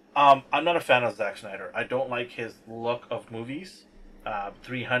I'm not a fan of Zack Snyder. I don't like his look of movies.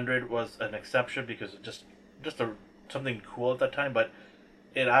 300 was an exception because it just something cool at that time. But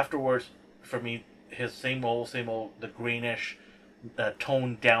it afterwards, for me, his same old, the greenish,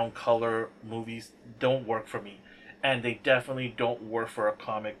 toned down color movies don't work for me. And they definitely don't work for a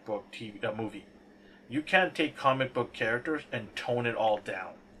comic book movie. You can't take comic book characters and tone it all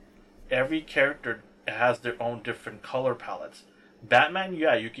down. Every character has their own different color palettes. Batman,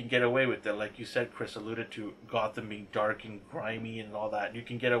 yeah, you can get away with it. Like you said, Chris alluded to Gotham being dark and grimy and all that. You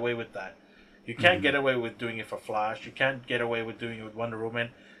can get away with that. You can't get away with doing it for Flash. You can't get away with doing it with Wonder Woman.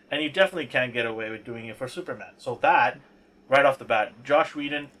 And you definitely can't get away with doing it for Superman. So that, right off the bat, Josh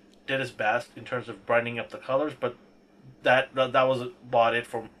Whedon did his best in terms of brightening up the colors, but that was bought it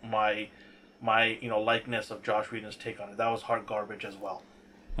for my likeness of Josh Whedon's take on it. That was hard garbage as well.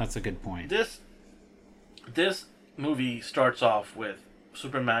 That's a good point. This movie starts off with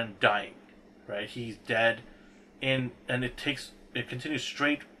Superman dying, right? He's dead, and it continues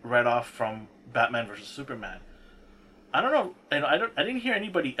straight right off from Batman versus Superman. I don't know, and I didn't hear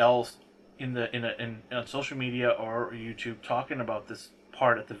anybody else on social media or YouTube talking about this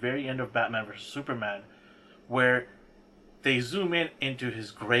part at the very end of Batman versus Superman, where they zoom into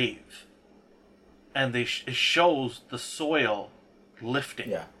his grave, and it shows the soil lifting.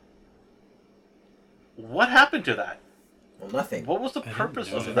 Yeah. What happened to that? Well, nothing. What was the didn't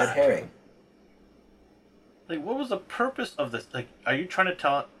purpose notice. of Red that? herring. Like, what was the purpose of this? Like, are you trying to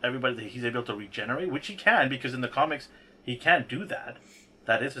tell everybody that he's able to regenerate? Which he can, because in the comics, he can't do that.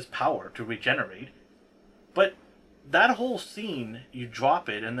 That is his power, to regenerate. But that whole scene, you drop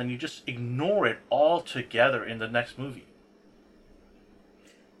it, and then you just ignore it altogether in the next movie.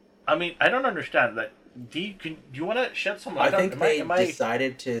 I mean, I don't understand. Like, do you want to shed some light I on? think they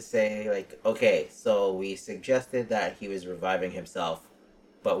decided to say, like, okay, so we suggested that he was reviving himself,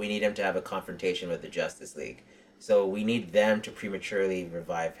 but we need him to have a confrontation with the Justice League. So we need them to prematurely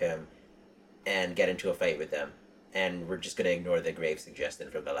revive him and get into a fight with them. And we're just going to ignore the grave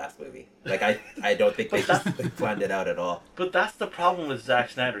suggestion from the last movie. Like, I don't think they just planned it out at all. But that's the problem with Zack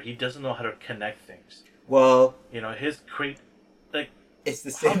Snyder. He doesn't know how to connect things. Well, it's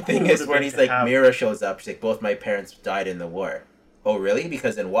the How same thing cool as would it when be he's to like, have- Mira shows up, she's like, both my parents died in the war. Oh, really?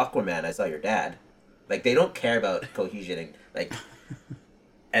 Because in Aquaman, I saw your dad. Like, they don't care about cohesion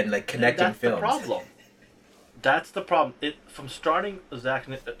and connecting that's films. the problem. That's the problem. From starting Zack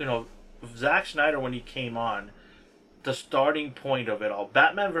Snyder when he came on, the starting point of it all,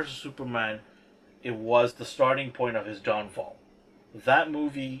 Batman versus Superman, it was the starting point of his downfall. That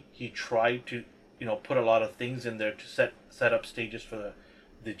movie, he tried to, put a lot of things in there to set up stages for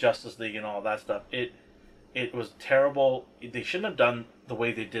the Justice League and all that stuff. It was terrible. They shouldn't have done the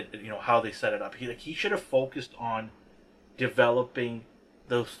way they did, how they set it up. He should have focused on developing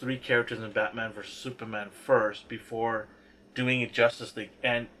those three characters in Batman versus Superman first before doing a Justice League.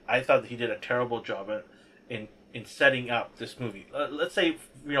 And I thought that he did a terrible job in setting up this movie. Let's say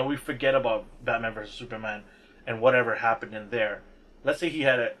we forget about Batman versus Superman and whatever happened in there. Let's say he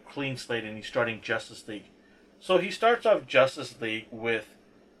had a clean slate and he's starting Justice League. So he starts off Justice League with,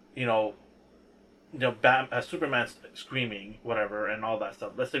 Superman screaming, whatever, and all that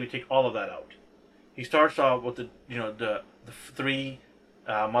stuff. Let's say we take all of that out. He starts off with the three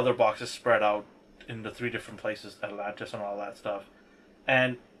mother boxes spread out in the three different places, Atlantis and all that stuff,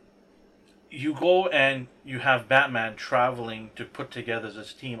 and you go and you have Batman traveling to put together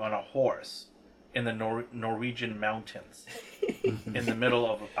this team on a horse in the Norwegian mountains, in the middle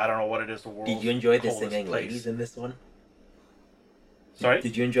of, I don't know what it is, the world. Did you enjoy the singing ladies in this one? Sorry?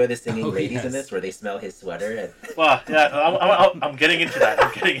 Did you enjoy the singing ladies in yes. this, where they smell his sweater? And... Well, yeah, I'm getting into that.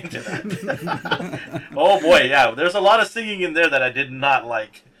 Oh boy, yeah. There's a lot of singing in there that I did not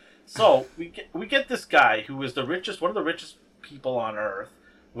like. So we get this guy who is one of the richest people on Earth,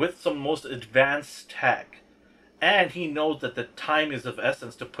 with some most advanced tech, and he knows that the time is of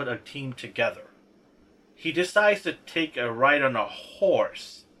essence to put a team together. He decides to take a ride on a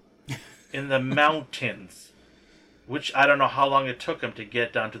horse in the mountains which I don't know how long it took him to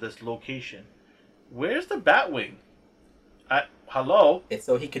get down to this location. Where's the Batwing? Hello? It's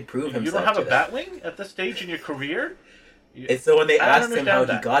so he could prove himself. You don't have to a them. Batwing at this stage in your career? It's so when they I don't asked him how understand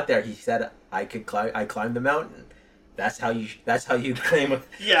he that. got there, he said, "I climbed the mountain." That's how you claim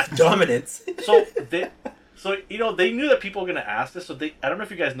Yeah. dominance. So they knew that people were gonna ask this. So I don't know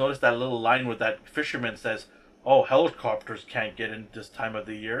if you guys noticed that little line where that fisherman says, "Oh, helicopters can't get in this time of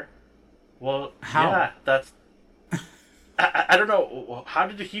the year." Well, How? yeah, that's. I don't know. How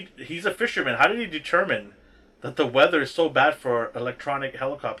did he's a fisherman. How did he determine that the weather is so bad for electronic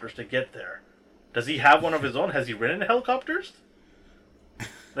helicopters to get there? Does he have one of his own? Has he ridden helicopters?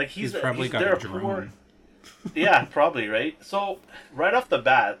 Like He's probably got they're a drone. Yeah, probably, right? So, right off the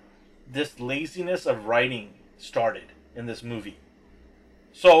bat, this laziness of writing started in this movie.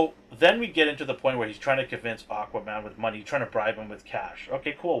 So, then we get into the point where he's trying to convince Aquaman with money, trying to bribe him with cash.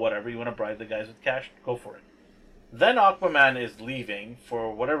 Okay, cool, whatever. You want to bribe the guys with cash? Go for it. Then Aquaman is leaving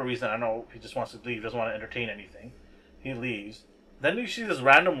for whatever reason. I don't know. He just wants to leave, doesn't want to entertain anything. He leaves. Then you see this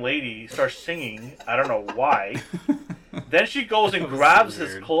random lady start singing. I don't know why. Then she goes and That was grabs so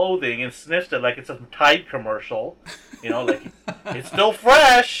his weird. clothing and sniffs it like it's a Tide commercial. You know, like, it's still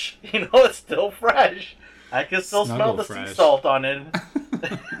fresh. You know, it's still fresh. I can still smell Snuggle the fresh. sea salt on it.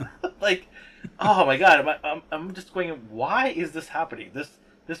 Like, oh my god, I'm just going, why is this happening?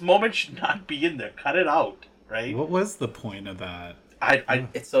 This moment should not be in there. Cut it out, right? What was the point of that? I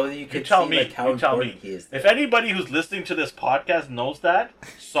It's so that you you could tell see me. like how You tell important me. he is. If anybody who's listening to this podcast knows that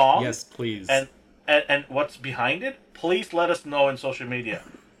song Yes, please. and what's behind it, please let us know in social media.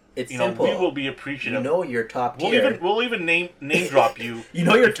 It's You know, simple. we will be You appreciative. know you're top tier. We'll even name drop you. You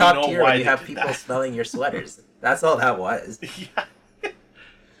know you're if top know tier why when you they have did people that. smelling your sweaters. That's all that was. Yeah.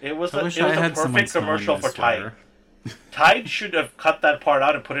 It was I a wish I had someone perfect smelling commercial my for sweater. Tide. Tide should have cut that part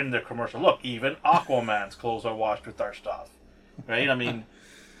out and put it in their commercial. Look, even Aquaman's clothes are washed with our stuff, right? I mean,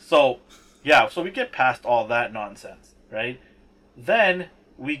 so yeah, so we get past all that nonsense, right? Then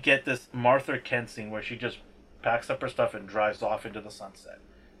we get this Martha Kent scene where she just packs up her stuff and drives off into the sunset.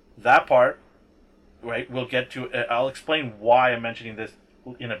 That part, right? We'll get to. I'll explain why I'm mentioning this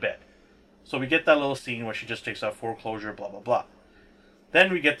in a bit. So we get that little scene where she just takes out foreclosure, blah blah blah.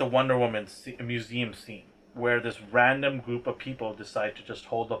 Then we get the Wonder Woman museum scene, where this random group of people decide to just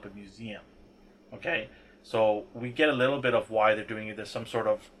hold up a museum. Okay? So we get a little bit of why they're doing it. There's some sort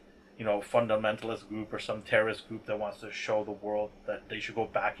of, fundamentalist group or some terrorist group that wants to show the world that they should go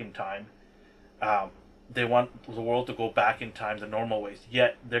back in time. They want the world to go back in time the normal ways.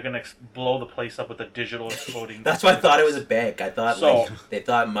 Yet they're going to blow the place up with a digital exploding. That's why I thought it was a bank. I thought So- they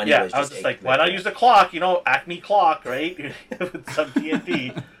thought money Yeah, was I was just just like, why not use the clock? Acme clock, right? With some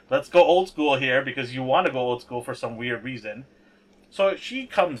TNT. Let's go old school here because you want to go old school for some weird reason. So she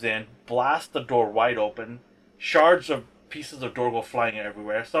comes in, blasts the door wide open, shards of pieces of door go flying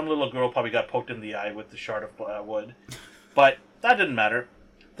everywhere. Some little girl probably got poked in the eye with the shard of wood. But that didn't matter.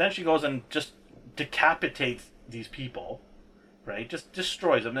 Then she goes and just decapitates these people, right? Just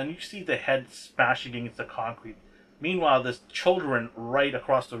destroys them. Then you see the head smashing against the concrete. Meanwhile, there's children right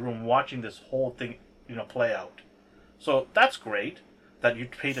across the room watching this whole thing, play out. So that's great that you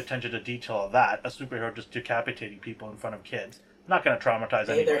paid attention to detail of that. A superhero just decapitating people in front of kids. Not going to traumatize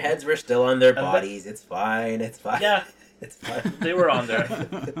Hey, anybody. their heads were still on their And that- bodies. It's fine. It's fine. Yeah, It's fine. they were on there.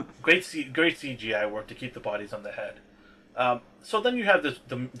 Great CGI work to keep the bodies on the head. So then you have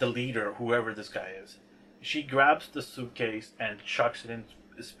the leader, whoever this guy is. She grabs the suitcase and chucks it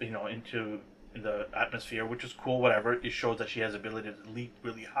into the atmosphere, which is cool. Whatever, it shows that she has ability to leap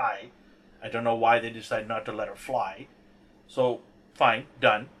really high. I don't know why they decided not to let her fly. So fine,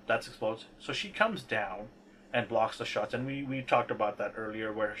 done. That's explodes. So she comes down and blocks the shots, and we talked about that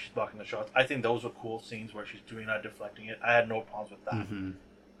earlier, where she's blocking the shots. I think those were cool scenes where she's doing that, deflecting it. I had no problems with that. Mhm.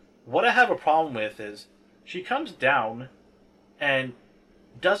 What I have a problem with is she comes down and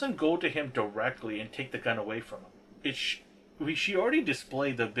doesn't go to him directly and take the gun away from him. She already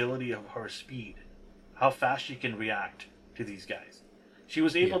displayed the ability of her speed, how fast she can react to these guys. She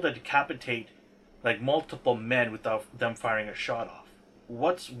was able to decapitate like multiple men without them firing a shot off.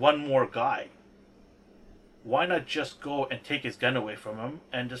 What's one more guy? Why not just go and take his gun away from him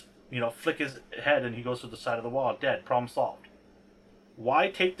and just, flick his head and he goes to the side of the wall, dead, problem solved. Why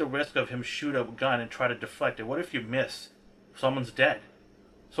take the risk of him shoot a gun and try to deflect it? What if you miss? Someone's dead.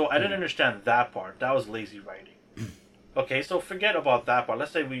 So I didn't understand that part. That was lazy writing. Okay, so forget about that part.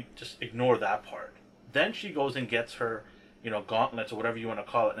 Let's say we just ignore that part. Then she goes and gets her, gauntlets or whatever you want to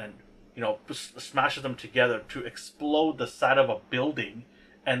call it, and, smashes them together to explode the side of a building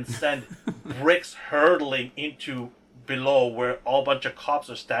and send bricks hurtling into below where all bunch of cops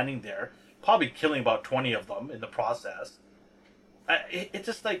are standing there, probably killing about 20 of them in the process. It's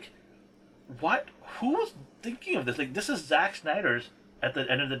just like, what? Who was thinking of this? Like, this is Zack Snyder's, at the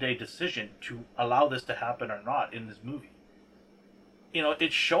end of the day, decision to allow this to happen or not in this movie. You know,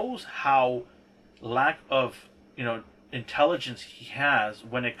 it shows how lack of, intelligence he has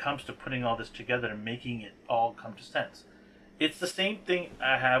when it comes to putting all this together and making it all come to sense. It's the same thing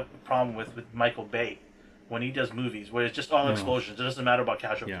I have a problem with Michael Bay when he does movies where it's just all explosions. It doesn't matter about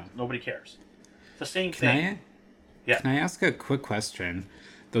casualties. Yeah. Nobody cares. It's the same thing. Can I ask a quick question?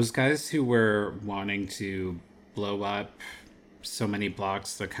 Those guys who were wanting to blow up so many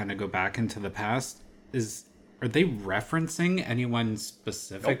blocks that kind of go back into the past, are they referencing anyone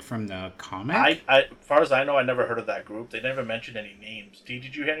specific from the comic? As far as I know, I never heard of that group. They never mentioned any names.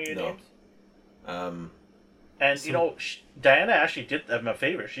 Did you hear any names? And Diana actually did them a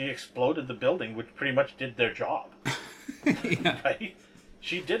favor. She exploded the building, which pretty much did their job. Right?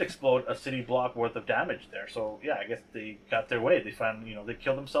 She did explode a city block worth of damage there. So yeah, I guess they got their way. They found, they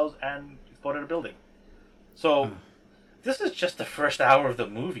killed themselves and exploded a building. So this is just the first hour of the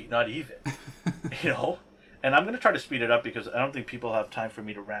movie, not even. And I'm going to try to speed it up because I don't think people have time for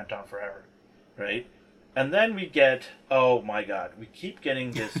me to rant on forever, right? And then we get, oh my God, we keep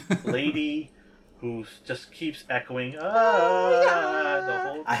getting this lady who just keeps echoing, the whole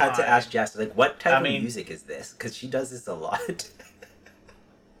time. I had to ask Jess, like, what type of music is this? Because she does this a lot.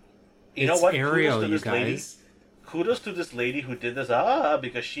 You know what? Ariel, you guys. Kudos to this lady who did this,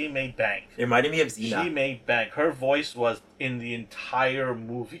 because she made bank. It reminded me of Xena. She made bank. Her voice was in the entire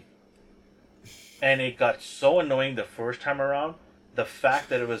movie. And it got so annoying the first time around. The fact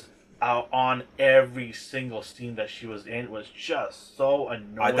that it was out on every single scene that she was in was just so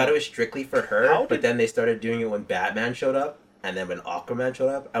annoying. I thought it was strictly for her, but then they started doing it when Batman showed up, and then when Aquaman showed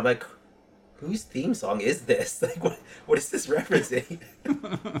up. I'm like, whose theme song is this? Like, what is this referencing?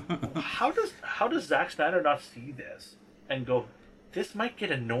 How does Zack Snyder not see this and go, this might get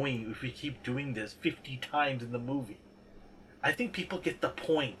annoying if we keep doing this 50 times in the movie? I think people get the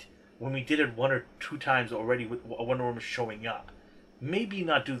point when we did it 1 or 2 times already with Wonder Woman showing up. Maybe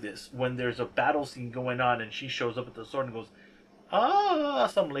not do this when there's a battle scene going on and she shows up with the sword and goes,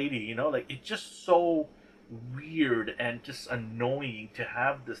 some lady, like, it's just so weird and just annoying to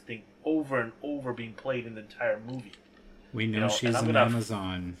have this thing over and over being played in the entire movie. We know she's an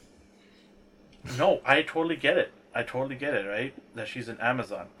Amazon. No, I totally get it. Right? That she's an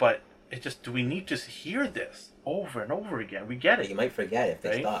Amazon. But it just, do we need to hear this over and over again? We get it. You might forget if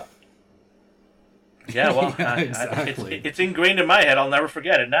they stop. Yeah, well, exactly. It's ingrained in my head. I'll never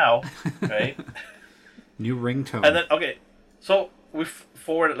forget it now, right? New ringtone. And then, okay, so we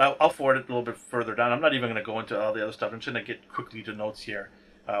forward it. I'll forward it a little bit further down. I'm not even going to go into all the other stuff. I'm just going to get quickly to notes here.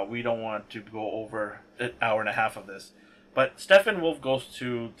 We don't want to go over an hour and a half of this. But Steppenwolf goes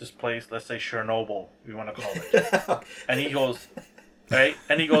to this place, let's say Chernobyl, we want to call it. And he goes, right?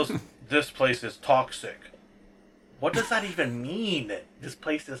 And he goes, this place is toxic. What does that even mean? This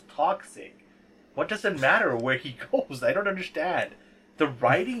place is toxic. What does it matter where he goes? I don't understand. The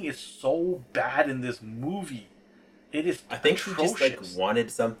writing is so bad in this movie. It is I think atrocious. He just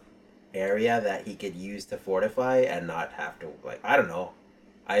wanted some area that he could use to fortify and not have to, I don't know.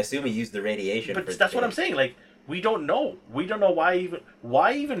 I assume he used the radiation. But that's what I'm saying. Like, we don't know. We don't know why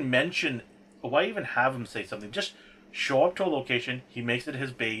even have him say something. Just show up to a location. He makes it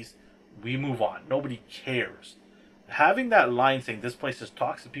his base. We move on. Nobody cares. Having that line saying this place is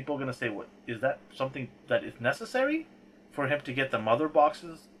toxic, people are going to say, what, is that something that is necessary for him to get the mother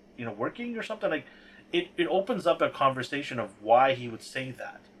boxes, working or something? Like, it opens up a conversation of why he would say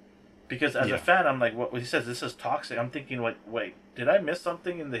that. Because as a fan, I'm like, what he says, this is toxic. I'm thinking, wait, did I miss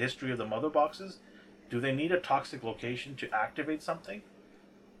something in the history of the mother boxes? Do they need a toxic location to activate something?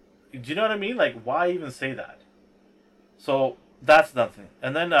 Do you know what I mean? Like, why even say that? So that's nothing.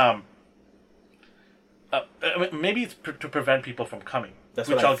 And then, maybe it's to prevent people from coming, that's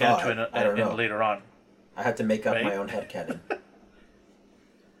which what I'll thought. get into in later on. I had to make up my own headcanon.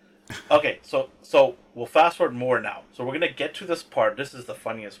 Okay, so we'll fast forward more now. So we're gonna get to this part. This is the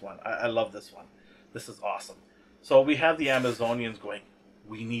funniest one. I love this one. This is awesome. So we have the Amazonians going,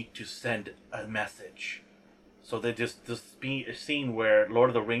 we need to send a message. So they just this scene where Lord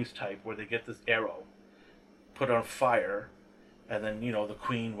of the Rings type, where they get this arrow, put on fire, and then the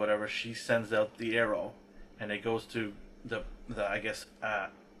queen, whatever, she sends out the arrow, and it goes to the I guess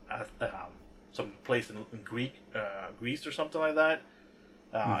some place in Greece or something like that.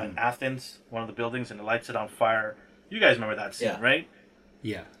 In Athens, one of the buildings, and it lights it on fire. You guys remember that scene, right?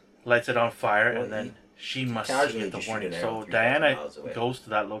 Yeah. Lights it on fire, and then she must see the warning. So Diana goes to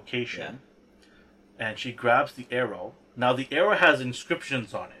that location, and she grabs the arrow. Now the arrow has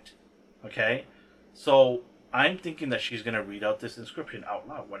inscriptions on it, Okay, so I'm thinking that she's gonna read out this inscription out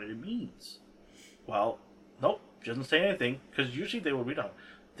loud. What it means? Well, nope, she doesn't say anything because usually they will read out,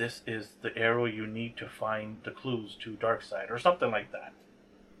 "This is the arrow you need to find the clues to Darkseid" or something like that.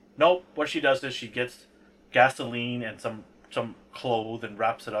 Nope. What she does is she gets gasoline and some cloth and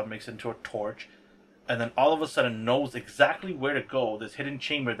wraps it up, makes it into a torch, and then all of a sudden knows exactly where to go. This hidden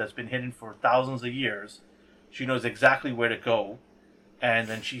chamber that's been hidden for thousands of years. She knows exactly where to go, and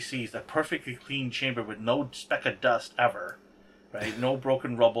then she sees a perfectly clean chamber with no speck of dust ever, right? No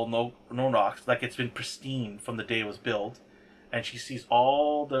broken rubble, no knocks, like it's been pristine from the day it was built. And she sees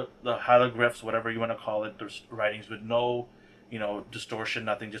all the hieroglyphs, whatever you want to call it, there's writings with no, distortion,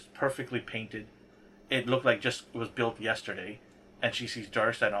 nothing, just perfectly painted. It looked like just it was built yesterday, and she sees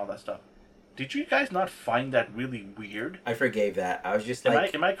Darkseid and all that stuff. Did you guys not find that really weird? I forgave that. I was just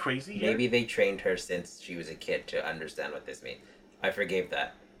Am I crazy here? maybe they trained her since she was a kid to understand what this means. I forgave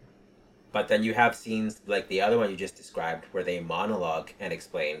that. But then you have scenes like the other one you just described where they monologue and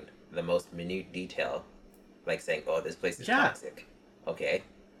explain the most minute detail, like saying, "Oh, this place is toxic." Okay.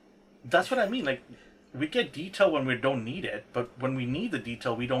 That's what I mean. Like, we get detail when we don't need it, but when we need the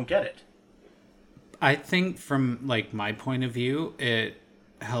detail, we don't get it. I think from like my point of view, it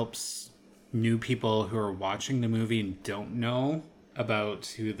helps new people who are watching the movie and don't know about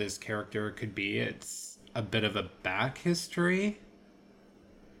who this character could be. It's a bit of a back history,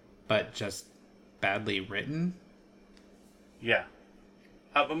 but just badly written. Yeah.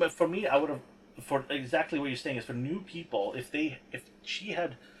 But for me, I would have, for exactly what you're saying, is for new people, if she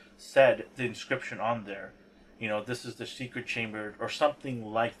had said the inscription on there, this is the secret chamber or something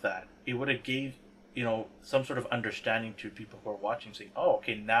like that, it would have gave, some sort of understanding to people who are watching, saying, oh,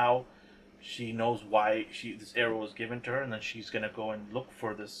 okay, now she knows why this arrow was given to her, and then she's going to go and look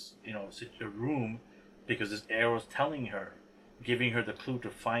for this, room, because this arrow is telling her, giving her the clue to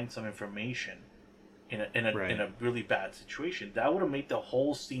find some information in a really bad situation. That would have made the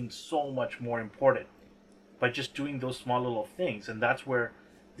whole scene so much more important by just doing those small little things. And that's where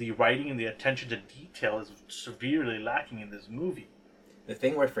the writing and the attention to detail is severely lacking in this movie. The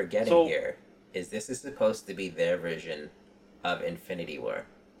thing we're forgetting here is this is supposed to be their version of Infinity War.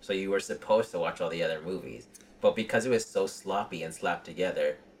 So you were supposed to watch all the other movies. But because it was so sloppy and slapped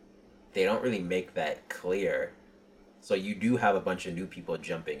together, they don't really make that clear. So you do have a bunch of new people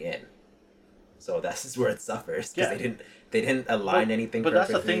jumping in. So that's where it suffers, because they didn't align anything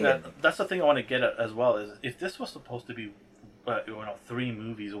perfectly. But that's the thing I want to get at as well, is if this was supposed to be 3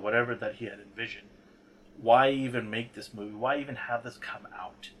 movies or whatever that he had envisioned, why even make this movie? Why even have this come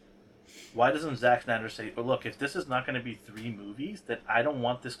out? Why doesn't Zack Snyder say, oh, look, if this is not going to be 3 movies, then I don't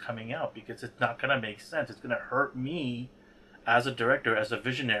want this coming out, because it's not going to make sense. It's going to hurt me as a director, as a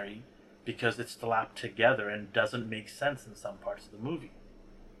visionary, because it's slapped together and doesn't make sense in some parts of the movie.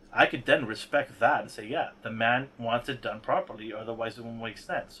 I could then respect that and say, yeah, the man wants it done properly, otherwise it won't make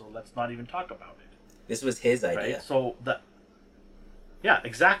sense, so let's not even talk about it. This was his idea. Right? So yeah,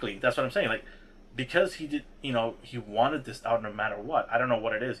 exactly. That's what I'm saying. Like, because he did, he wanted this out no matter what. I don't know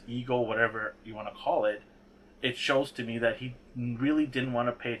what it is, ego, whatever you want to call it. It shows to me that he really didn't want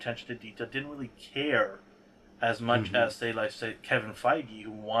to pay attention to detail, didn't really care as much as, say Kevin Feige,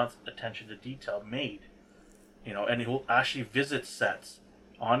 who wants attention to detail made. And he'll actually visit sets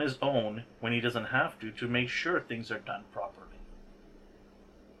on his own when he doesn't have to make sure things are done properly.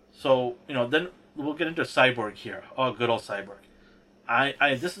 So, then we'll get into Cyborg here. Oh, good old Cyborg.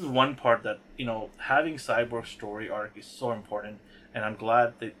 This is one part that, having Cyborg's story arc is so important, and I'm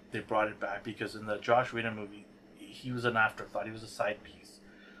glad they brought it back, because in the Josh Whedon movie, he was an afterthought, he was a side piece.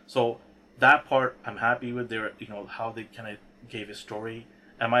 So that part I'm happy with, their, how they kind of gave his story.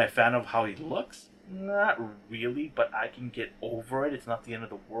 Am I a fan of how he looks? Not really, but I can get over it. It's not the end of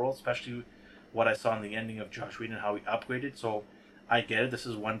the world, especially what I saw in the ending of Josh Whedon, how he upgraded. So I get it. This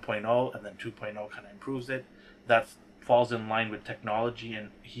is 1.0, and then 2.0 kind of improves it. That falls in line with technology, and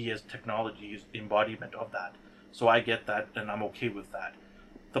he is technology's embodiment of that. So I get that, and I'm okay with that.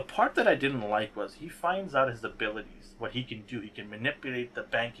 The part that I didn't like was he finds out his abilities, what he can do. He can manipulate the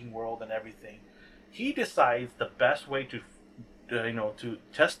banking world and everything. He decides the best way to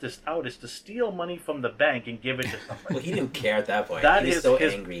test this out is to steal money from the bank and give it to somebody. Well, he didn't care at that point. He's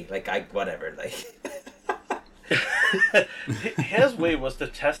angry. Whatever. His way was to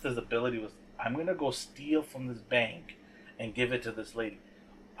test his ability. I'm going to go steal from this bank and give it to this lady.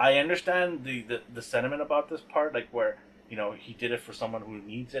 I understand the sentiment about this part, like where, he did it for someone who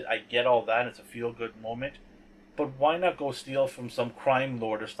needs it. I get all that. It's a feel-good moment. But why not go steal from some crime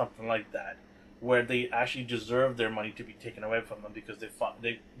lord or something like that, where they actually deserve their money to be taken away from them because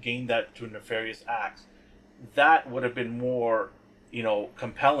they gained that through nefarious acts? That would have been more,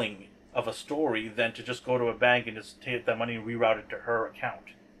 compelling of a story than to just go to a bank and just take that money and reroute it to her account.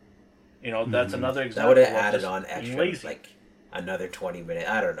 You know, that's another That example would have of added just on being extra, lazy. like another 20 minutes.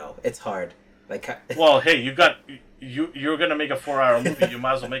 I don't know. It's hard. Like, Well, hey, you're gonna make a 4-hour movie. You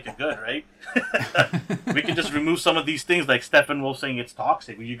might as well make it good, right? We can just remove some of these things, like Steppenwolf saying it's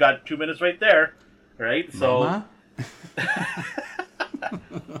toxic. You got 2 minutes right there, right? So,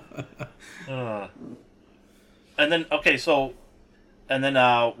 Mama? and then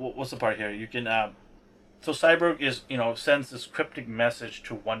what's the part here? You can so Cyborg is sends this cryptic message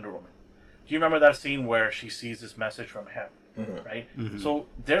to Wonder Woman. Do you remember that scene where she sees this message from him, right? So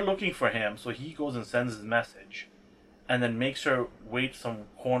they're looking for him, so he goes and sends his message, and then makes her wait some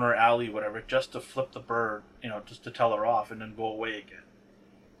corner alley, whatever, just to flip the bird, just to tell her off, and then go away again.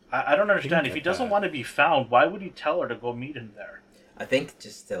 I don't understand. If he doesn't want to be found, why would he tell her to go meet him there? I think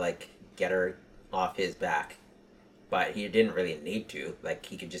just to like get her off his back, but he didn't really need to. Like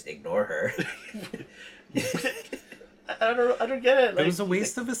he could just ignore her. I don't get it. It was a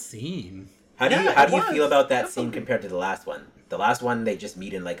waste of a scene. How do Yeah, you it feel was. about that scene Definitely. compared to the last one? The last one they just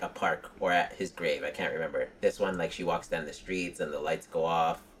meet in like a park or at his grave. I can't remember. This one, like she walks down the streets and the lights go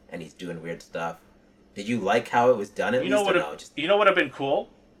off and he's doing weird stuff. Did you like how it was done at You know least what? or no? Just You know what would have been cool?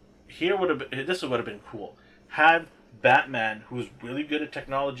 This would have been cool. Have Batman, who's really good at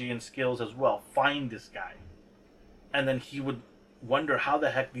technology and skills as well, find this guy, and then he would wonder how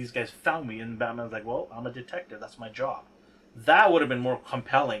the heck these guys found me. And Batman's like, "Well, I'm a detective. That's my job." That would have been more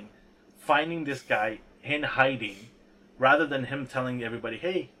compelling, finding this guy in hiding, rather than him telling everybody,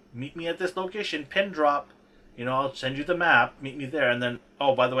 "Hey, meet me at this location, pin drop. I'll send you the map. Meet me there." And then,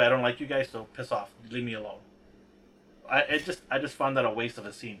 oh, by the way, I don't like you guys, so piss off. Leave me alone. I just found that a waste of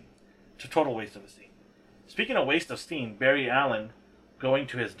a scene. It's a total waste of a scene. Speaking of waste of scene, Barry Allen going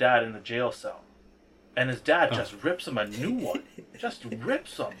to his dad in the jail cell, and his dad just rips him a new one. Just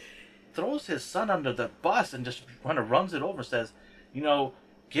rips him, throws his son under the bus, and just kind of runs it over. Says,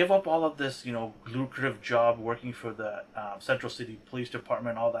 give up all of this, lucrative job working for the Central City Police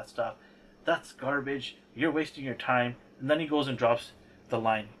Department, all that stuff. That's garbage. You're wasting your time. And then he goes and drops the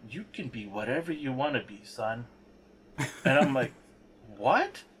line, "You can be whatever you want to be, son." And I'm like,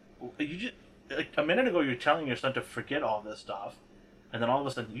 what? You just like a minute ago you were telling your son to forget all this stuff, and then all of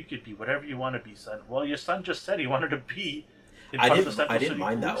a sudden you could be whatever you want to be, son. Well, your son just said he wanted to be in part of the Central I didn't City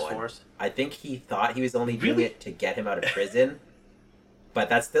mind that Police one. Force. I think he thought he was only doing Really? it to get him out of prison, but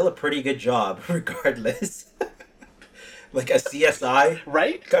that's still a pretty good job, regardless. Like a CSI,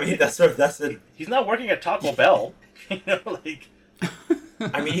 Right? I mean, that's a. He's not working at Taco Bell. Like.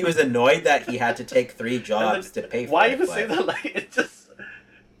 I mean, he was annoyed that he had to take 3 jobs And then, to pay for why it. even but, say that? Like, it's just.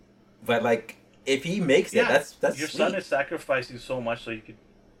 But like, if he makes it, Yeah, that's your sweet. son is sacrificing so much so you could.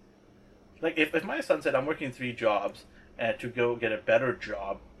 Like, if my son said, "I'm working 3 jobs and to go get a better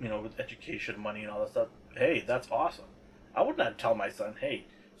job, with education, money, and all that stuff," hey, that's awesome. I would not tell my son, "Hey,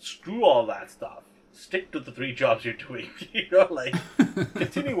 screw all that stuff. Stick to the 3 jobs you're doing." Like,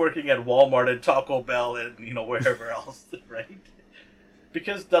 continue working at Walmart and Taco Bell and, wherever else, right?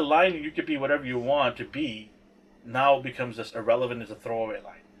 Because the line, "You could be whatever you want to be," now becomes just irrelevant as a throwaway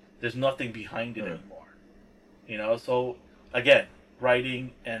line. There's nothing behind it anymore. So, again,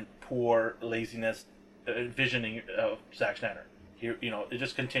 writing and poor laziness, visioning of Zack Snyder. Here, it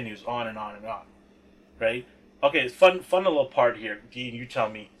just continues on and on and on, right? Okay, fun little part here. Dean, you tell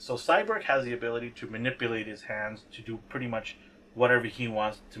me. So Cyborg has the ability to manipulate his hands to do pretty much whatever he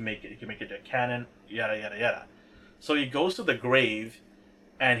wants to make it. He can make it a cannon, yada yada yada. So he goes to the grave,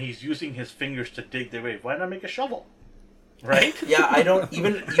 and he's using his fingers to dig the grave. Why not make a shovel? Right? Yeah, I don't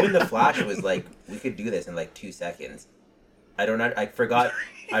even the Flash was like, we could do this in like 2 seconds. I don't know. I forgot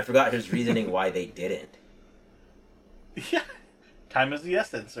his reasoning why they didn't. Yeah. Time is the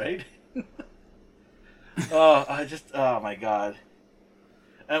essence, right? Oh my god.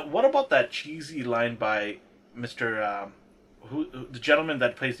 And what about that cheesy line by Mr. The gentleman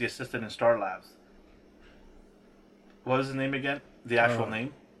that plays the assistant in Star Labs? What was his name again? The actual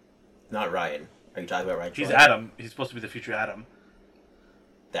name? Not Ryan. Are you talking about Ryan? He's Choi? Adam. He's supposed to be the future Adam.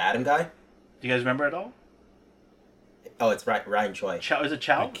 The Adam guy? Do you guys remember it all? Oh, it's Ryan Choi. Chow, is it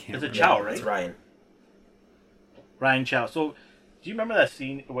Chow? I can't Is it remember. Chow, Yeah, right? It's Ryan. Ryan Chow. So, do you remember that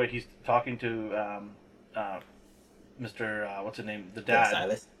scene where he's talking to Mr. What's his name? The dad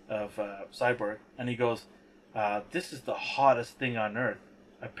Silas. of Cyborg, and he goes, "This is the hottest thing on earth.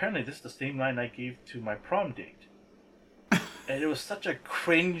 Apparently, this is the same line I gave to my prom date." And it was such a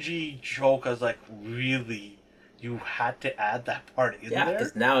cringy joke. I was like, "Really? You had to add that part in Yeah, there?"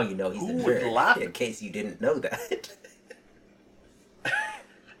 because now you know he's Who a would nerd. laugh? In case you didn't know that.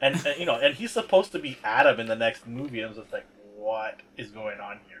 And and he's supposed to be Adam in the next movie. I was just like, "What is going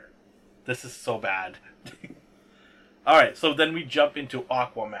on here?" This is so bad. Alright, so then we jump into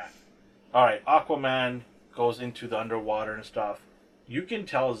Aquaman. Alright, Aquaman goes into the underwater and stuff. You can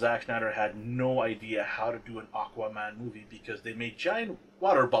tell Zack Snyder had no idea how to do an Aquaman movie because they made giant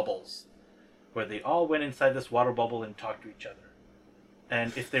water bubbles where they all went inside this water bubble and talked to each other.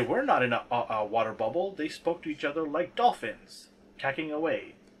 And if they were not in a water bubble, they spoke to each other like dolphins, cacking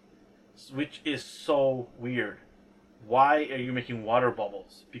away. Which is so weird. Why are you making water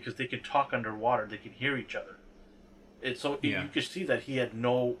bubbles? Because they can talk underwater, they can hear each other. You could see that he had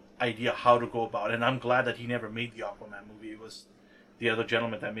no idea how to go about it, and I'm glad that he never made the Aquaman movie. It was the other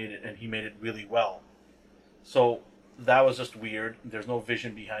gentleman that made it, and he made it really well. So that was just weird. There's no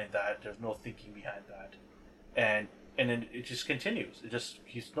vision behind that. There's no thinking behind that. And then it just continues.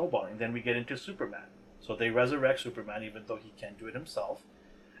 He's snowballing. Then we get into Superman. So they resurrect Superman, even though he can't do it himself.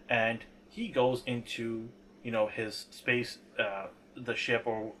 And he goes into, his space, the ship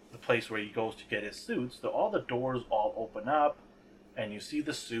or the place where he goes to get his suits. So all the doors all open up, and you see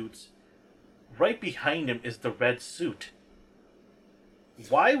the suits. Right behind him is the red suit.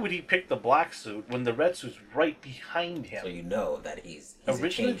 Why would he pick the black suit when the red suit's right behind him? So you know that he's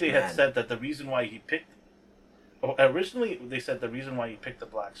originally they had said that the reason why he picked. Originally they said the reason why he picked the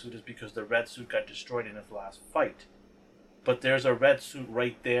black suit is because the red suit got destroyed in his last fight. But there's a red suit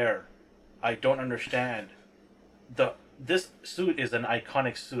right there. I don't understand. This suit is an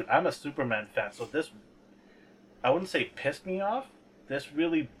iconic suit. I'm a Superman fan, so this, I wouldn't say pissed me off. This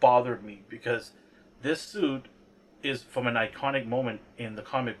really bothered me because this suit is from an iconic moment in the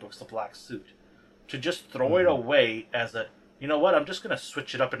comic books, the black suit. To just throw it away as a, you know what, I'm just going to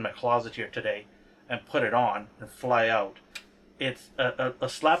switch it up in my closet here today and put it on and fly out. It's a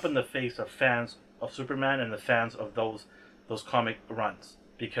slap in the face of fans of Superman and the fans of those comic runs,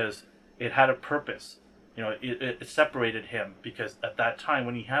 because it had a purpose. It separated him, because at that time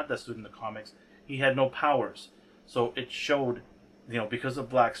when he had that suit in the comics, he had no powers. So it showed, because of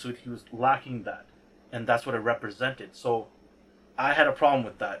black suit, he was lacking that. And that's what it represented. So I had a problem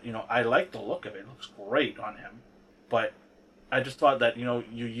with that. I like the look of it. It looks great on him. But I just thought that, you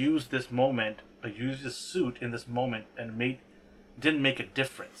use this moment, use this suit in this moment and didn't make a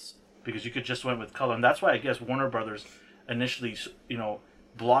difference. Because you could just went with color. And that's why I guess Warner Brothers initially,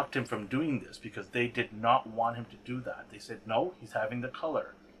 blocked him from doing this, because they did not want him to do that. They said, no, he's having the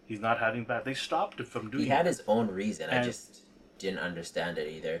color. He's not having that. They stopped him from doing it. He had his own reason. I just didn't understand it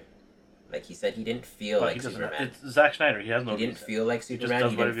either. Like he said, he didn't feel like Superman. It's Zack Snyder. He has no He didn't feel like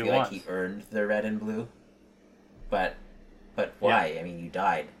Superman. He didn't feel like he earned the red and blue. But why? Yeah. I mean, you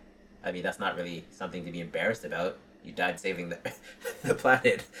died. I mean, that's not really something to be embarrassed about. You died saving the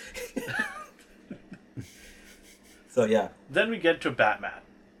planet. So, yeah. Then we get to Batman.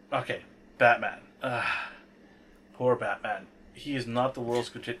 Okay, Batman. Poor Batman. He is not the world's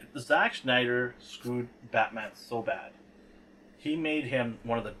good. Zack Snyder screwed Batman so bad. He made him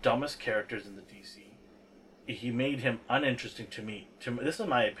one of the dumbest characters in the DC. He made him uninteresting to me. This is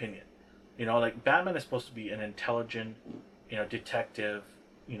my opinion. Batman is supposed to be an intelligent, detective,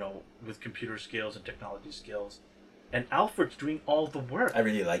 with computer skills and technology skills. And Alfred's doing all the work. I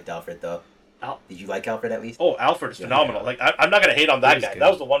really liked Alfred, though. Did you like Alfred at least? Oh, Alfred is phenomenal. Yeah. I'm not going to hate on that guy. Good. That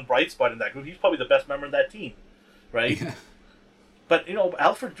was the one bright spot in that group. He's probably the best member of that team, right? Yeah. But,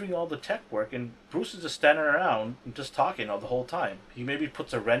 Alfred's doing all the tech work, and Bruce is just standing around and just talking the whole time. He maybe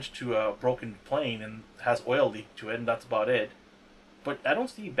puts a wrench to a broken plane and has oil leak to it, and that's about it. But I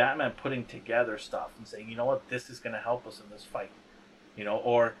don't see Batman putting together stuff and saying, you know what, this is going to help us in this fight.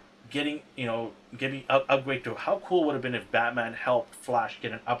 Or getting upgrade to, how cool would it have been if Batman helped Flash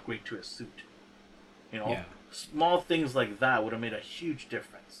get an upgrade to his suit? Yeah. Small things like that would have made a huge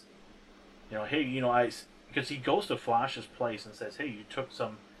difference. Because he goes to Flash's place and says, hey, you took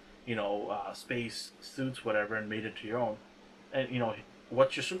some, space suits, whatever, and made it to your own. And,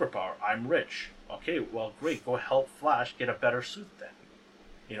 what's your superpower? I'm rich. Okay, well, great. Go help Flash get a better suit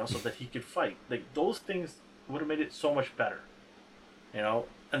then. So that he could fight. Those things would have made it so much better. And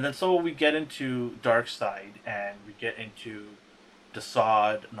then so we get into Darkseid, and we get into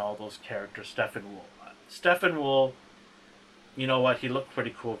Desaad and all those characters. Steppenwolf, you know what? He looked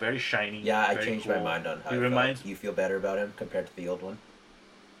pretty cool, very shiny. Yeah, I changed my mind on how you feel better about him compared to the old one.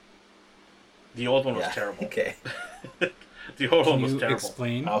 The old one was terrible. Okay. The old one was terrible.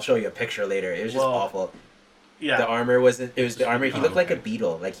 Explain? I'll show you a picture later. It was just awful. Yeah. The armor wasn't. It was the armor. He looked like a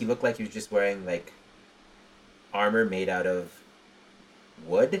beetle. He looked like he was just wearing armor made out of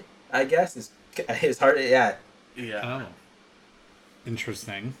wood, I guess. It's hard. Yeah. Yeah. Oh.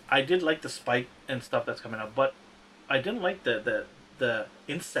 Interesting. I did like the spike and stuff that's coming up, but I didn't like the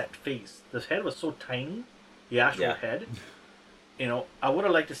insect face. This head was so tiny, the actual head. I would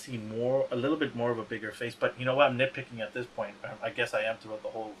have liked to see a little bit more of a bigger face. But you know what? I'm nitpicking at this point. I guess I am throughout the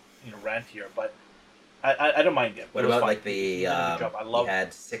whole rant here. But I don't mind it. What It was about fine. like He did a good job. I he love.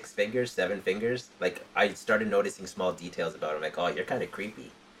 had 6 fingers, 7 fingers? Like I started noticing small details about him. Like, oh, you're kind of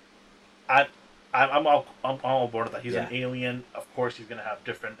creepy. I, I'm all aboard with that. He's Yeah. an alien. Of course, he's gonna have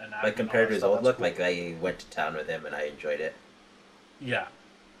different anatomy. Like compared to his old look, Cool. like I went to town with him and I enjoyed it. Yeah,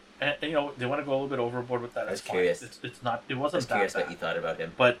 and they want to go a little bit overboard with that. I was It's fine. curious. It's not. It I wasn't was that curious bad. what you thought about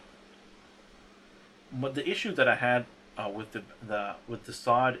him. But the issue that I had with the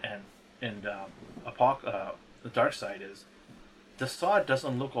Sod and the Dark Side is the Sod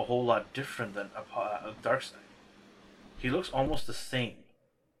doesn't look a whole lot different than Dark Side. He looks almost the same.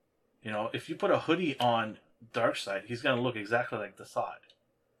 If you put a hoodie on Dark Side, he's gonna look exactly like the Sod.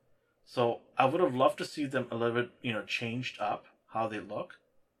 So I would have loved to see them a little bit, changed up how they look.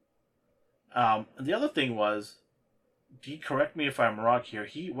 And the other thing was, correct me if I'm wrong here.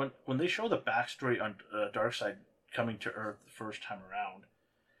 When they show the backstory on Darkseid coming to Earth the first time around,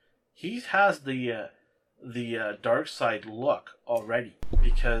 he has the Darkseid look already,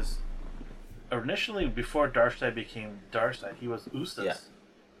 because initially before Darkseid became Darkseid, he was Usus. Yeah.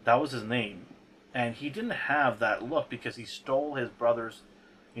 That was his name, and he didn't have that look because he stole his brother's,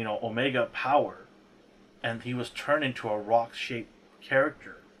 Omega power, and he was turned into a rock-shaped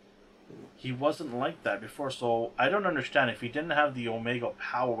character. He wasn't like that before, so I don't understand if he didn't have the Omega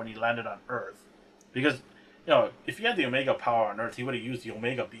power when he landed on Earth. Because, if he had the Omega power on Earth, he would have used the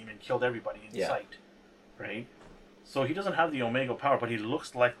Omega beam and killed everybody in sight. Right? So he doesn't have the Omega power, but he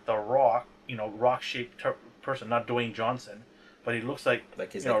looks like the rock, rock-shaped person, not Dwayne Johnson, but he looks like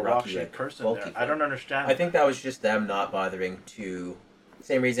Like a Rocky, rock-shaped like, person bulky there. I thing. don't understand. I think that was just them not bothering to.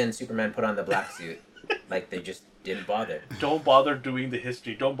 Same reason Superman put on the black suit. Like they just didn't bother. Don't bother doing the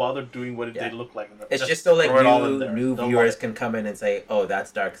history. Don't bother doing what Yeah. they look like. It's just so like throw it all in there. new Don't viewers bother. can come in and say, "Oh,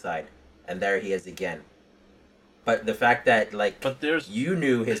 that's Darkseid," and there he is again. But the fact that like But there's you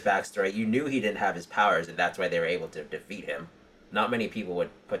knew his backstory, you knew he didn't have his powers, and that's why they were able to defeat him. Not many people would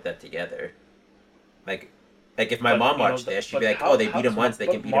put that together. Like if my mom watched this, she'd be like, "Oh, they beat him once, they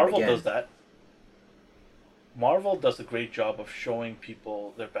can beat Marvel him again." does that. Marvel does a great job of showing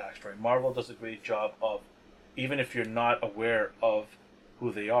people their backstory. Marvel does a great job of, even if you're not aware of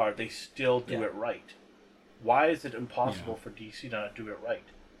who they are, they still do Yeah. it right. Why is it impossible for DC to not do it right?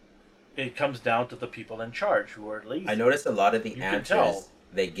 It comes down to the people in charge who are lazy. I noticed a lot of the You can answers tell.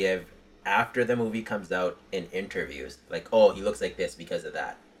 they give after the movie comes out in interviews. Like, "Oh, he looks like this because of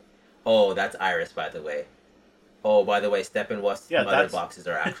that. Oh, that's Iris, by the way. Oh, by the way, Steppenwolf's Yeah, mother that's- boxes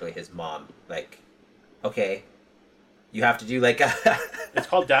are actually his mom." Like, okay, you have to do like a... It's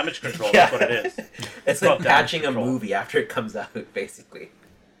called damage control. Yeah. That's what it is. It's called like damage patching a control. movie after it comes out, basically.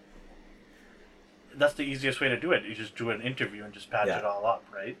 That's the easiest way to do it. You just do an interview and just patch Yeah. it all up,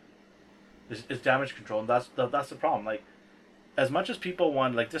 right? It's damage control, and that's the problem. Like, as much as people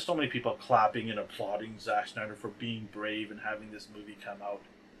want, like, there's so many people clapping and applauding Zack Snyder for being brave and having this movie come out.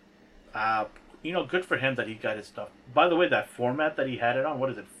 Good for him that he got his stuff. By the way, that format that he had it on, what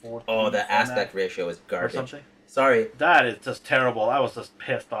is it, 4:3 Oh, the format aspect ratio is or garbage. something? Sorry. That is just terrible. I was just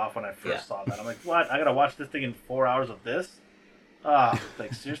pissed off when I first Yeah. saw that. I'm like, what? I gotta watch this thing in 4 hours of this?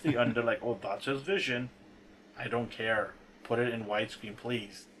 Like, seriously? And they're like, oh, that's his vision. I don't care. Put it in widescreen,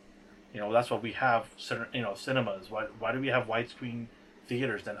 please. That's what we have, cinemas. Why do we have widescreen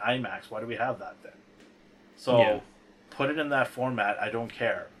theaters than IMAX? Why do we have that then? So, Yeah. put it in that format. I don't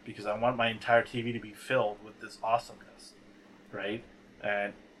care, because I want my entire TV to be filled with this awesomeness, right?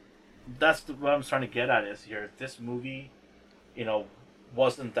 And that's what I'm trying to get at is here. This movie,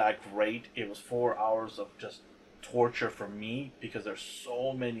 wasn't that great. It was 4 hours of just torture for me because there's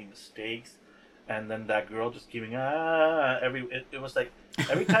so many mistakes, and then that girl just giving it was like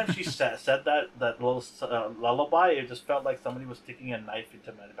every time she said that little lullaby, it just felt like somebody was sticking a knife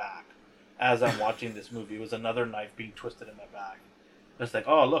into my back as I'm watching this movie. It was another knife being twisted in my back. It's like,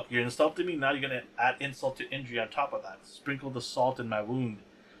 oh, look, you're insulting me, now you're gonna add insult to injury on top of that, sprinkle the salt in my wound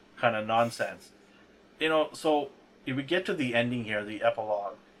kind of nonsense. So if we get to the ending here, the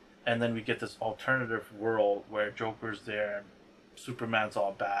epilogue, and then we get this alternative world where Joker's there and Superman's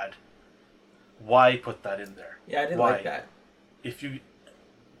all bad. Why put that in there? Yeah, I didn't Why? like that. If you,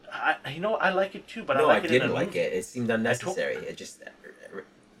 I like it too, but No, I like I it in a didn't like movie. it. It seemed unnecessary. It just...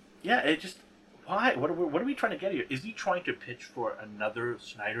 Yeah, it just, why? What are we trying to get here? Is he trying to pitch for another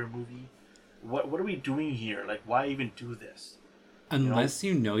Snyder movie? What are we doing here? Like, why even do this? Unless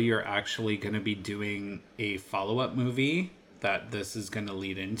you're actually going to be doing a follow-up movie that this is going to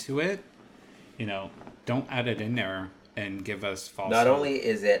lead into it, don't add it in there and give us false Not hope. only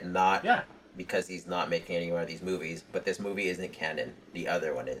is it not Yeah. because he's not making any more of these movies, but this movie isn't canon. The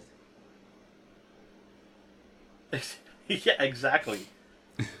other one is. Yeah, exactly.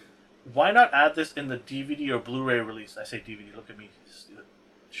 Why not add this in the DVD or Blu-ray release? I say DVD. Look at me,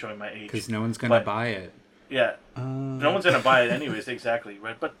 showing my age. Because no one's gonna buy it. Yeah, no one's gonna buy it anyways. Exactly,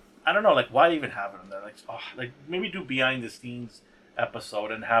 right? But I don't know. Like, why even have it in there? Like maybe do behind the scenes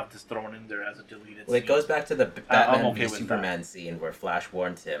episode and have this thrown in there as a deleted. Well, it goes back to the Batman okay v Superman scene where Flash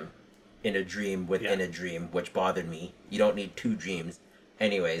warns him in a dream within a dream, which bothered me. You don't need two dreams,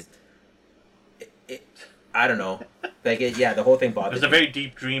 anyways. I don't know. Like, the whole thing bothered me. There's a very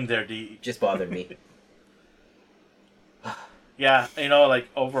deep dream there, D. Just bothered me. Yeah, like,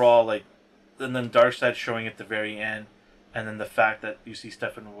 overall, like, and then Darkseid showing at the very end, and then the fact that you see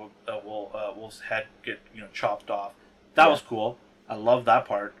Wolf's head get, chopped off. That was cool. I love that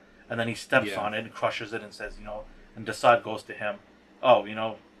part. And then he steps on it and crushes it and says, and Desaad goes to him, oh,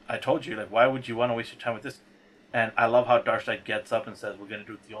 I told you, like, why would you want to waste your time with this? And I love how Darkseid gets up and says, we're going to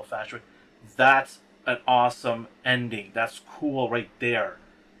do it the old-fashioned way. That's an awesome ending. That's cool right there.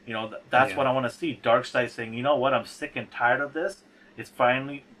 That's what I want to see. Darkseid saying, you know what, I'm sick and tired of this. It's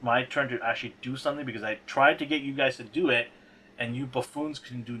finally my turn to actually do something because I tried to get you guys to do it and you buffoons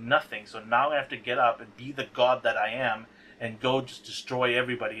can do nothing. So now I have to get up and be the god that I am and go just destroy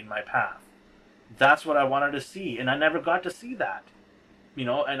everybody in my path. That's what I wanted to see, and I never got to see that.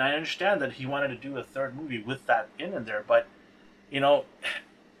 And I understand that he wanted to do a third movie with that in there, but,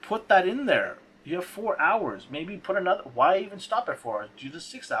 put that in there. You have 4 hours. Maybe put another... Why even stop at 4 hours? Do the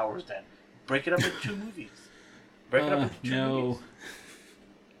 6 hours then. Break it up into 2 movies. Break it up into 2 movies.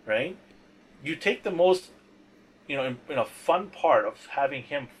 Right? You take the most, fun part of having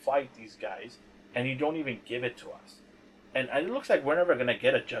him fight these guys, and you don't even give it to us. And it looks like we're never going to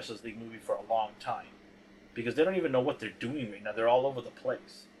get a Justice League movie for a long time. Because they don't even know what they're doing right now. They're all over the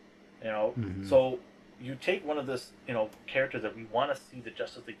place. Mm-hmm. So you take one of this, characters that we want to see the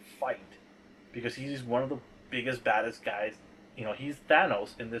Justice League fight. Because he's one of the biggest, baddest guys. He's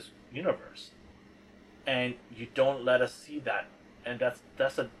Thanos in this universe. And you don't let us see that. And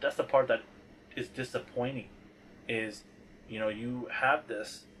that's the part that is disappointing. Is, you have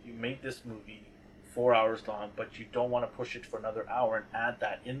this, you made this movie 4 hours long, but you don't want to push it for another hour and add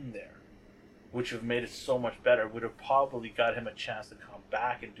that in there. Which would have made it so much better. Would have probably got him a chance to come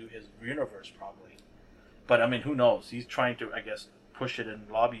back and do his universe, probably. But, I mean, who knows? He's trying to, I guess, push it and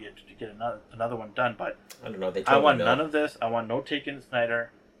lobby it to get another one done. But I don't know. I want none of this. I want no taking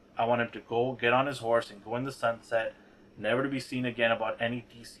Snyder. I want him to go get on his horse and go in the sunset, never to be seen again about any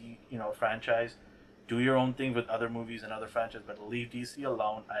DC, franchise. Do your own thing with other movies and other franchises, but leave DC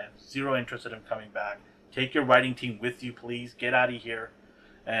alone. I have zero interest in him coming back. Take your writing team with you, please. Get out of here,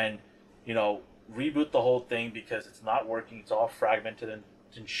 and reboot the whole thing because it's not working. It's all fragmented and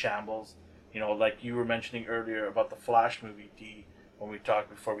in shambles. Like you were mentioning earlier about the Flash movie, D. When we talked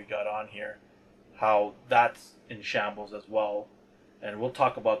before we got on here, how that's in shambles as well. And we'll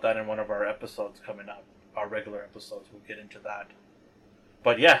talk about that in one of our episodes coming up, our regular episodes. We'll get into that.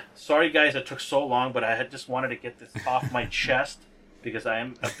 But yeah, sorry guys it took so long, but I had just wanted to get this off my chest because I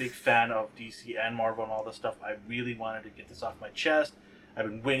am a big fan of DC and Marvel and all this stuff. I really wanted to get this off my chest. I've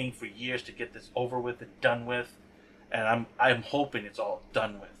been waiting for years to get this over with and done with, and I'm hoping it's all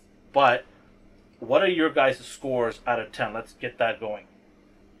done with. But what are your guys' scores out of 10? Let's get that going.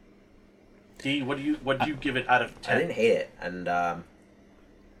 D, what do you give it out of 10? I didn't hate it, and I'm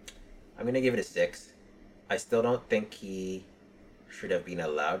gonna give it a 6. I still don't think he should have been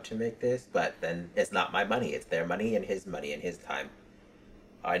allowed to make this, but then it's not my money; it's their money and his time.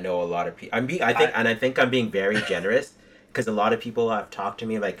 I know a lot of people. I think I'm being very generous because a lot of people have talked to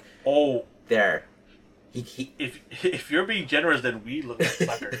me like, "Oh, there." If you're being generous, then we look like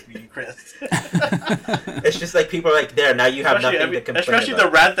suckers, me and Chris. It's just like people are like, there, now you have nothing to complain especially about.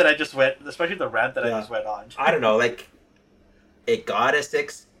 The rant that I just went on. I don't know, like, it got a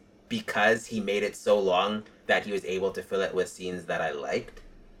 6 because he made it so long that he was able to fill it with scenes that I liked.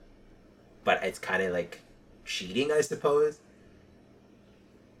 But it's kind of like cheating, I suppose.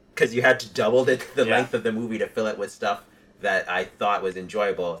 Because you had to double the length of the movie to fill it with stuff that I thought was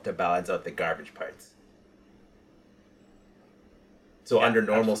enjoyable to balance out the garbage parts. So under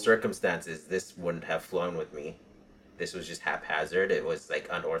normal circumstances, this wouldn't have flown with me. This was just haphazard. It was like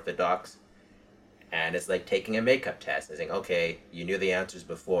unorthodox. And it's like taking a makeup test. It's like, okay, you knew the answers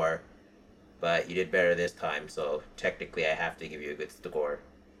before, but you did better this time, so technically I have to give you a good score.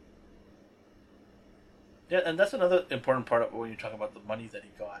 Yeah, and that's another important part of when you're talking about the money that he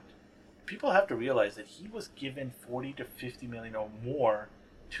got. People have to realize that he was given 40 to 50 million or more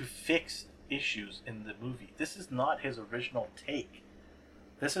to fix issues in the movie. This is not his original take.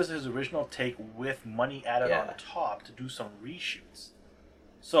 This is his original take with money added on Yeah. top to do some reshoots.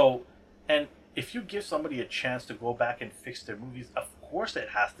 So, and if you give somebody a chance to go back and fix their movies, of course it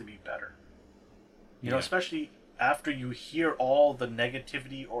has to be better. You know, Yeah. especially after you hear all the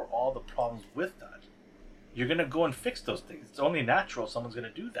negativity or all the problems with that. You're going to go and fix those things. It's only natural someone's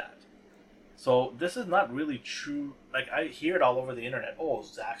going to do that. So this is not really true. Like, I hear it all over the internet. Oh,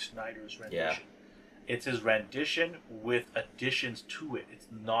 Zack Snyder's rendition. It's his rendition with additions to it. It's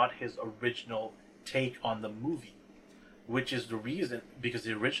not his original take on the movie. Which is the reason, because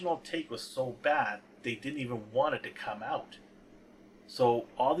the original take was so bad, they didn't even want it to come out. So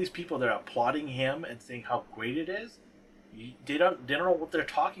all these people that are applauding him and saying how great it is, they don't know what they're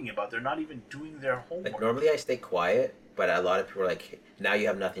talking about. They're not even doing their homework. Like, normally I stay quiet, but a lot of people are like, now you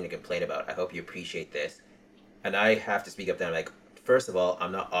have nothing to complain about. I hope you appreciate this. And I have to speak up then, like, first of all,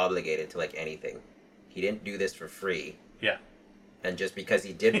 I'm not obligated to like anything. He didn't do this for free. Yeah. And just because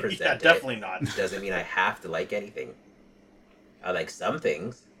he did present Yeah, definitely not. doesn't mean I have to like anything. I like some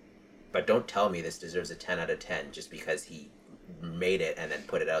things, but don't tell me this deserves a 10 out of 10 just because he made it and then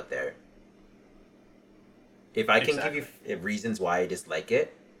put it out there. If I can give you reasons why I dislike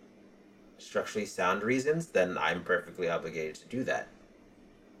it, structurally sound reasons, then I'm perfectly obligated to do that.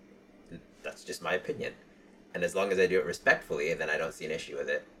 That's just my opinion. And as long as I do it respectfully, then I don't see an issue with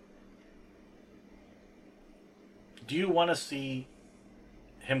it. Do you want to see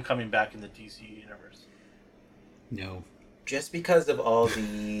him coming back in the DC universe? No. Just because of all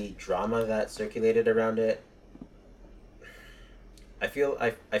the drama that circulated around it, I feel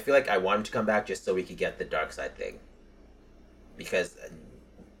like I want him to come back just so we could get the dark side thing. Because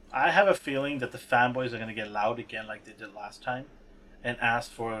I have a feeling that the fanboys are going to get loud again like they did last time and ask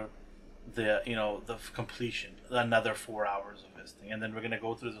for the completion, another 4 hours of this thing. And then we're going to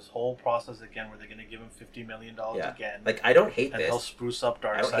go through this whole process again where they're going to give him $50 million again. Like, I don't hate and this. he'll spruce up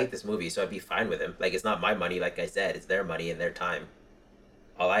Darkseid. I don't hate this movie, so I'd be fine with him. Like, it's not my money, like I said. It's their money and their time.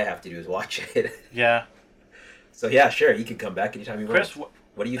 All I have to do is watch it. Yeah. So, yeah, sure, he can come back anytime he Chris, wants.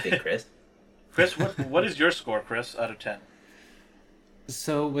 What do you think, Chris? Chris, what is your score, Chris, out of 10?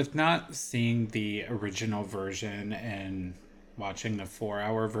 So, with not seeing the original version and watching the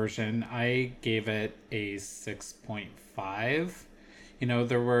 4-hour version, I gave it a 6.5. You know,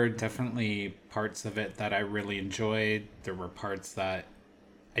 there were definitely parts of it that I really enjoyed. There were parts that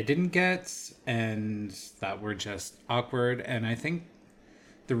I didn't get and that were just awkward. And I think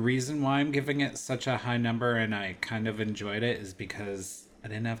the reason why I'm giving it such a high number and I kind of enjoyed it is because I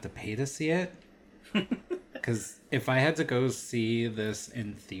didn't have to pay to see it. Because if I had to go see this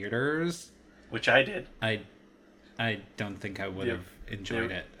in theaters, which I did, I don't think I would have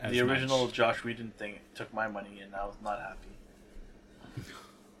enjoyed it as the original much. Josh Whedon thing took my money and I was not happy.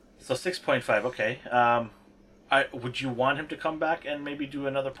 So 6.5, okay. Would you want him to come back and maybe do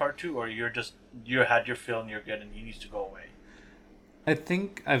another part 2, or you had your fill and you're good and he needs to go away? I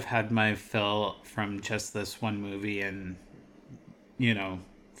think I've had my fill from just this one movie, and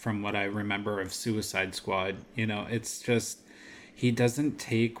from what I remember of Suicide Squad, it's just he doesn't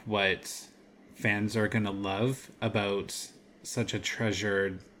take what fans are gonna love about such a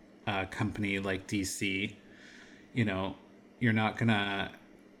treasured company like DC. You're not gonna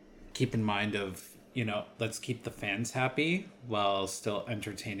keep in mind of let's keep the fans happy while still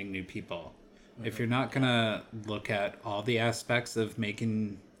entertaining new people. If you're not gonna look at all the aspects of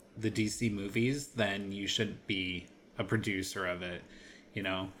making the DC movies, then you shouldn't be a producer of it,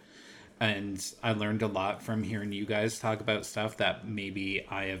 And I learned a lot from hearing you guys talk about stuff that maybe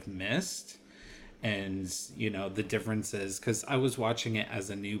I have missed. And, the differences, because I was watching it as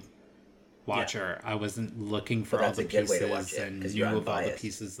a new watcher. Yeah. I wasn't looking for all the pieces and knew of all the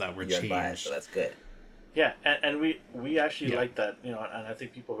pieces that were changed. Unbiased, so that's good. Yeah, and we actually like that, and I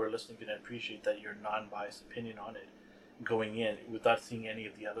think people who are listening can appreciate that your non-biased opinion on it going in without seeing any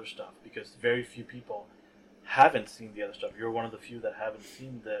of the other stuff, because very few people haven't seen the other stuff. You're one of the few that haven't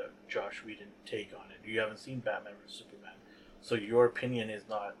seen the Josh Whedon take on it. You haven't seen Batman vs Superman, so your opinion is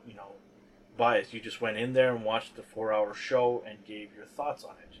not biased. You just went in there and watched the 4-hour show and gave your thoughts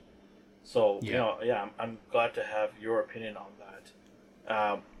on it. So I'm glad to have your opinion on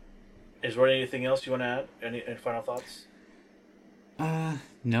that. Is there anything else you want to add? Any final thoughts?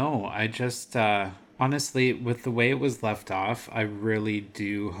 No, I just honestly, with the way it was left off, I really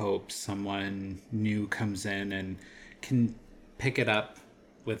do hope someone new comes in and can pick it up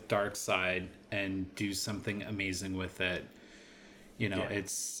with Darkseid and do something amazing with it.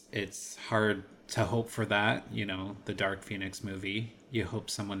 It's hard to hope for that. The Dark Phoenix movie. You hope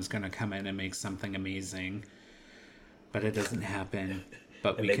someone's going to come in and make something amazing, but it doesn't happen.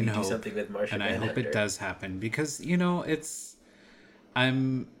 But we can hope, something with Martian and I hope it does happen because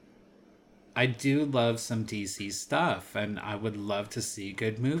I'm I do love some DC stuff, and I would love to see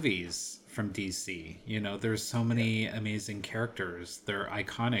good movies from DC. There's so Yeah. many amazing characters. They're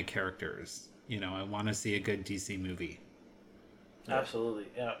iconic characters. I want to see a good DC movie. Yeah. Absolutely.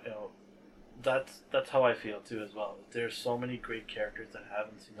 Yeah, that's how I feel too as well. There's so many great characters that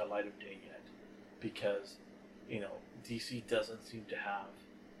haven't seen the light of day yet, because DC doesn't seem to have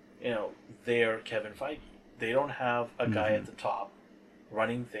their Kevin Feige. They don't have a guy at Hmm. the top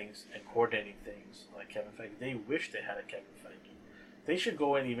running things and coordinating things like Kevin Feige. They wish they had a Kevin Feige. They should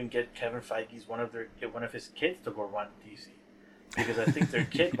go and even get Kevin Feige's one of his kids to go run DC, because I think their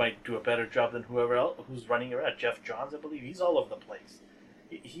kid might do a better job than whoever else who's running around. Jeff Johns, I believe, he's all over the place.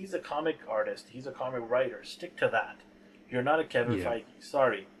 He's a comic artist. He's a comic writer. Stick to that. You're not a Kevin Yeah. Feige.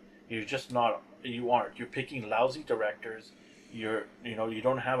 Sorry, you're just not. You aren't. You're picking lousy directors. You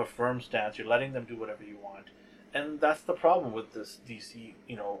don't have a firm stance. You're letting them do whatever you want, and that's the problem with this DC.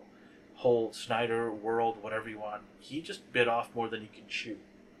 Whole Snyder world, whatever you want. He just bit off more than he can chew,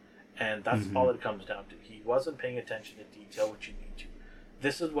 and that's Hmm. all it comes down to. He wasn't paying attention to detail, which you need to.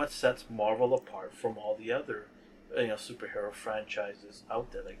 This is what sets Marvel apart from all the other, superhero franchises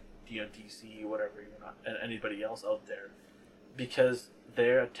out there, like DC, whatever and anybody else out there, because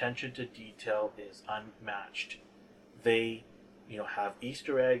their attention to detail is unmatched. They, have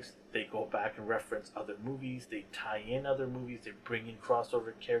Easter eggs. They go back and reference other movies. They tie in other movies. They bring in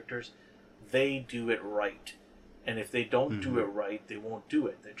crossover characters. They do it right. And if they don't do it right, they won't do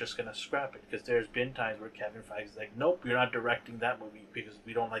it. They're just gonna scrap it, because there's been times where Kevin Feige's like, "Nope, you're not directing that movie because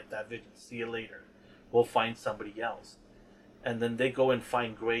we don't like that vision. See you later. We'll find somebody else." And then they go and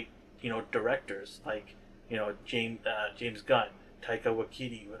find great, directors like, James Gunn, Taika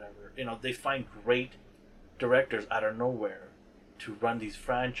Waititi, whatever. They find great directors out of nowhere to run these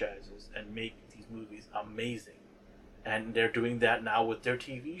franchises and make these movies amazing. And they're doing that now with their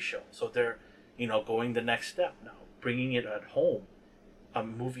TV show. So they're, going the next step now, bringing it at home, a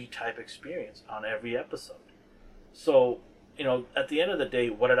movie type experience on every episode. So, at the end of the day,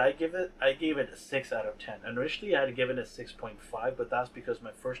 what did I give it? I gave it a 6 out of 10. Initially, I had given it 6.5, but that's because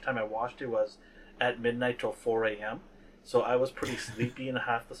my first time I watched it was at midnight till 4 a.m. So I was pretty sleepy in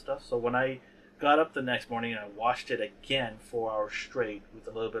half the stuff. So when I got up the next morning and I watched it again 4 hours straight with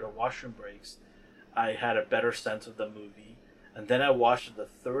a little bit of washroom breaks, I had a better sense of the movie. And then I watched it the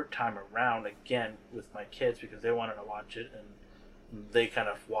third time around again with my kids because they wanted to watch it, and they kind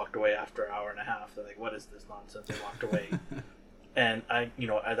of walked away after an hour and a half. They're like, "What is this nonsense?" They walked away. And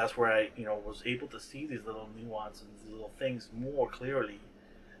that's where I was able to see these little nuances, these little things more clearly.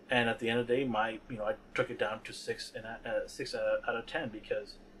 And at the end of the day, I took it down to 6 out of 10,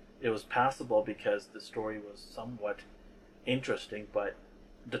 because it was passable, because the story was somewhat interesting, but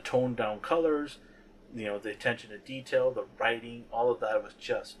the toned down colors, the attention to detail, the writing, all of that was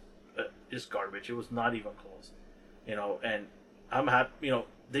just garbage. It was not even close, and I'm happy.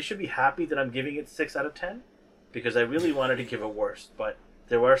 They should be happy that I'm giving it 6 out of 10, because I really wanted to give it worse, but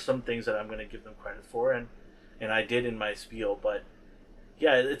there were some things that I'm going to give them credit for, and I did in my spiel. But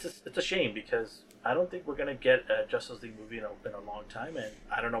yeah, it's a shame, because I don't think we're going to get a Justice League movie in a long time, and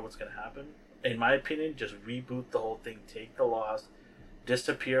I don't know what's going to happen. In my opinion, just reboot the whole thing, take the loss,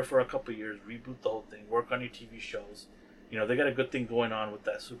 disappear for a couple of years, reboot the whole thing, work on your TV shows. They got a good thing going on with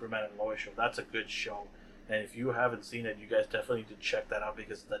that Superman and Lois show. That's a good show. And if you haven't seen it, you guys definitely need to check that out,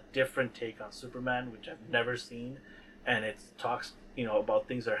 because it's a different take on Superman, which I've never seen. And it talks, about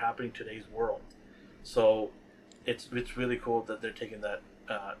things that are happening in today's world. So it's really cool that they're taking that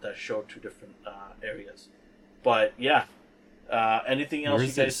show to different areas. But yeah, anything else Where you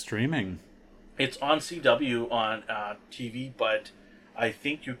is it guys? streaming? It's on CW on TV, but I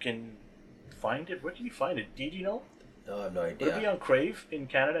think you can find it. Where can you find it? Did you know? No, I have no Would it be idea. on Crave in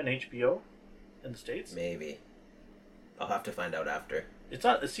Canada and HBO in the States? Maybe. I'll have to find out after. It's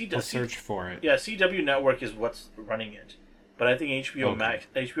not the I'll search for it. Yeah, CW Network is what's running it, but I think HBO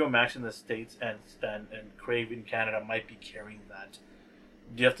Okay. Max in the States and Crave in Canada might be carrying that.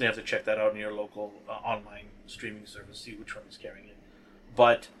 You definitely have to check that out in your local online streaming service, see which one is carrying it.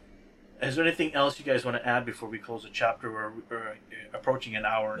 But is there anything else you guys want to add before we close the chapter? We're approaching an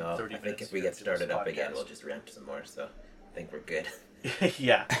hour and No, 30 I minutes. think if we here get to this started up again, podcast. we'll just rant some more. So I think we're good.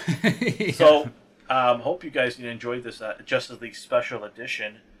 Yeah. Yeah. So, hope you guys enjoyed this Justice League special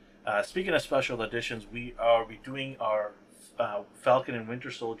edition. Speaking of special editions, we are redoing our Falcon and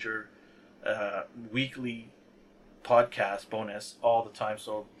Winter Soldier weekly podcast bonus all the time.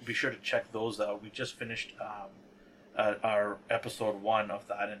 So be sure to check those out. We just finished our episode 1 of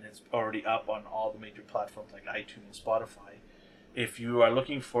that, and it's already up on all the major platforms like iTunes and Spotify. If you are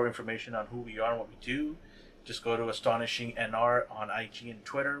looking for information on who we are and what we do, just go to Astonishing NR on IG and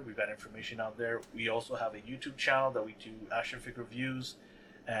Twitter. We've got information out there. We also have a YouTube channel that we do action figure reviews,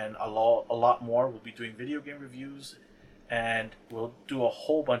 and a lot more. We'll be doing video game reviews, and we'll do a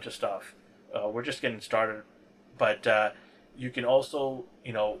whole bunch of stuff. We're just getting started, but you can also,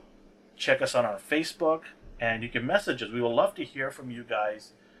 check us on our Facebook, and you can message us. We would love to hear from you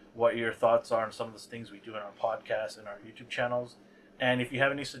guys what your thoughts are on some of the things we do in our podcast and our YouTube channels, and if you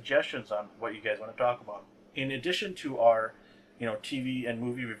have any suggestions on what you guys want to talk about. In addition to our, TV and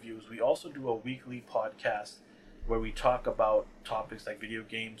movie reviews, we also do a weekly podcast where we talk about topics like video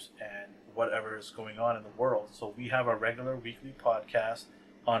games and whatever is going on in the world. So we have a regular weekly podcast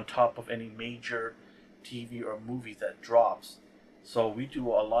on top of any major TV or movie that drops. So we do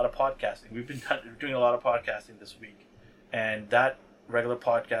a lot of podcasting. We've been doing a lot of podcasting this week, and that regular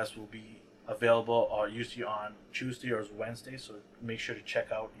podcast will be available usually on Tuesday or Wednesday. So make sure to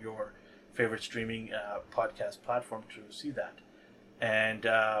check out your favorite streaming podcast platform to see that. And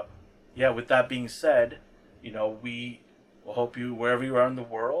with that being said, we will hope you, wherever you are in the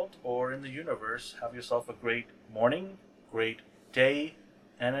world or in the universe, have yourself a great morning, great day,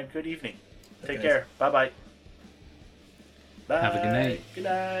 and a good evening. Take care. Bye-bye. Bye. Have a good night. Good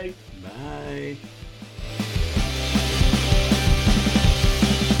night. Bye.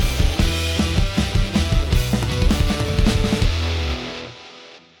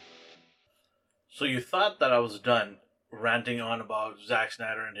 So you thought that I was done ranting on about Zack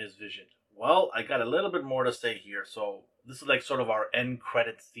Snyder and his vision. Well, I got a little bit more to say here. So this is like sort of our end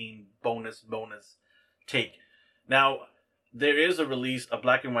credits theme bonus take. Now, there is a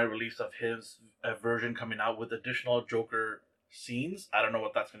black and white release of his version coming out with additional Joker scenes. I don't know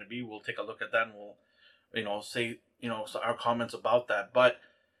what that's going to be. We'll take a look at that and we'll, say, our comments about that. But,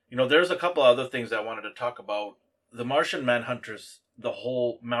 there's a couple other things I wanted to talk about. The Martian Manhunters, the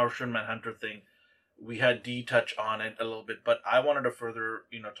whole Martian Manhunter thing. We had D touch on it a little bit, but I wanted to further,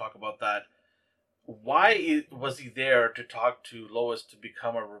 talk about that. Why was he there to talk to Lois to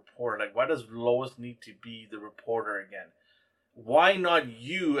become a reporter? Like, why does Lois need to be the reporter again? Why not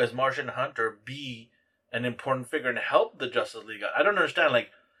you, as Martian Hunter, be an important figure and help the Justice League out? I don't understand. Like,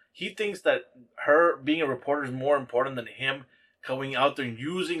 he thinks that her being a reporter is more important than him going out there and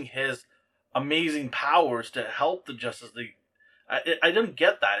using his amazing powers to help the Justice League. I don't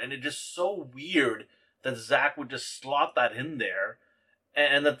get that, and it's just so weird that Zack would just slot that in there,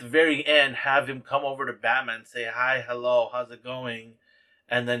 and at the very end have him come over to Batman and say, hi, hello, how's it going,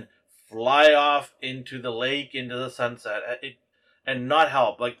 and then fly off into the lake, into the sunset, and not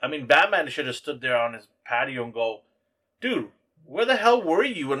help. Like, I mean, Batman should have stood there on his patio and go, dude, where the hell were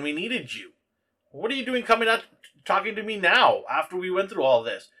you when we needed you? What are you doing coming out talking to me now after we went through all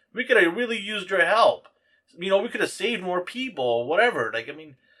this? We could have really used your help. We could have saved more people, whatever. Like, I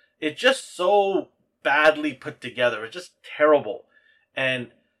mean, it's just so badly put together. It's just terrible.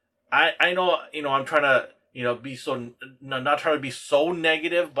 And I know, I'm trying to, be so, not trying to be so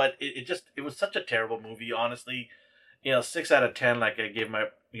negative, but it was such a terrible movie, honestly. 6 out of 10, like I gave my,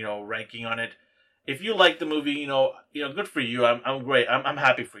 ranking on it. If you like the movie, good for you. I'm great. I'm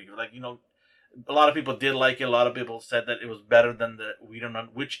happy for you. Like, a lot of people did like it. A lot of people said that it was better than the Whedon,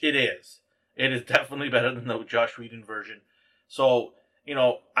 which it is. It is definitely better than the Josh Whedon version. So,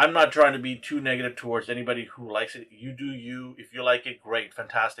 I'm not trying to be too negative towards anybody who likes it. You do you. If you like it, great,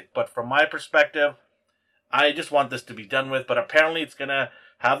 fantastic. But from my perspective, I just want this to be done with. But apparently it's going to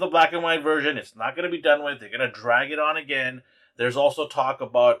have the black and white version. It's not going to be done with. They're going to drag it on again. There's also talk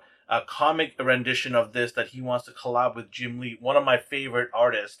about a comic rendition of this that he wants to collab with Jim Lee, one of my favorite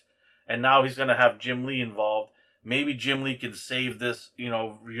artists. And now he's going to have Jim Lee involved. Maybe Jim Lee can save this,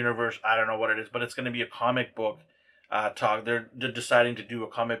 universe. I don't know what it is, but it's going to be a comic book talk. They're deciding to do a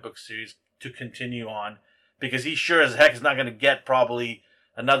comic book series to continue on because he sure as heck is not going to get probably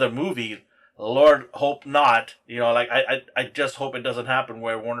another movie. Lord, hope not. I just hope it doesn't happen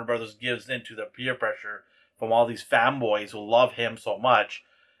where Warner Brothers gives in to the peer pressure from all these fanboys who love him so much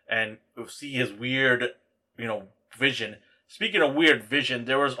and see his weird, vision. Speaking of weird vision,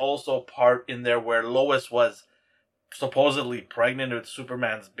 there was also a part in there where Lois was supposedly pregnant with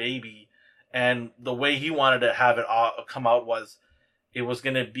Superman's baby, and the way he wanted to have it come out was it was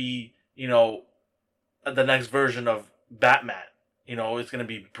going to be, the next version of Batman. It's going to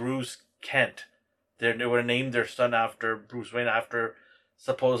be Bruce Kent. They would have named their son after Bruce Wayne after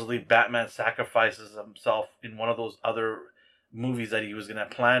supposedly Batman sacrifices himself in one of those other movies that he was going to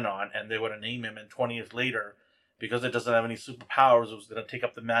plan on, and they would have named him, and 20 years later, because it doesn't have any superpowers, it was going to take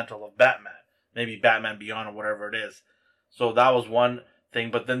up the mantle of Batman. Maybe Batman Beyond or whatever it is. So that was one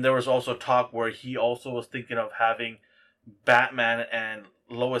thing. But then there was also talk where he also was thinking of having Batman and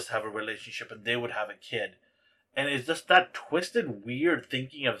Lois have a relationship and they would have a kid. And it's just that twisted, weird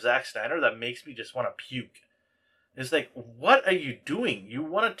thinking of Zack Snyder that makes me just want to puke. It's like, what are you doing? You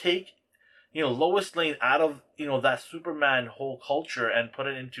want to take, Lois Lane out of, that Superman whole culture and put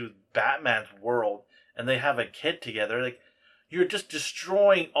it into Batman's world, and they have a kid together. Like, you're just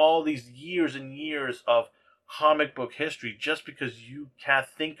destroying all these years and years of comic book history just because you can't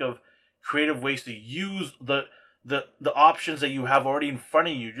think of creative ways to use the options that you have already in front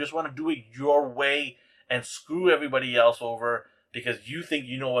of you. You just want to do it your way and screw everybody else over because you think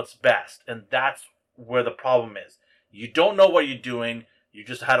you know what's best. And that's where the problem is. You don't know what you're doing. You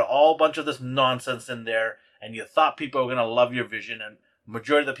just had a whole bunch of this nonsense in there, and you thought people were going to love your vision, and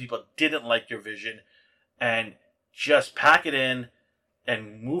majority of the people didn't like your vision. And just pack it in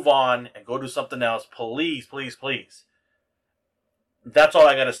and move on and go do something else. Please, please, please. That's all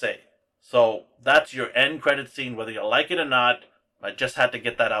I got to say. So that's your end credit scene, whether you like it or not. I just had to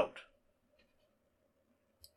get that out.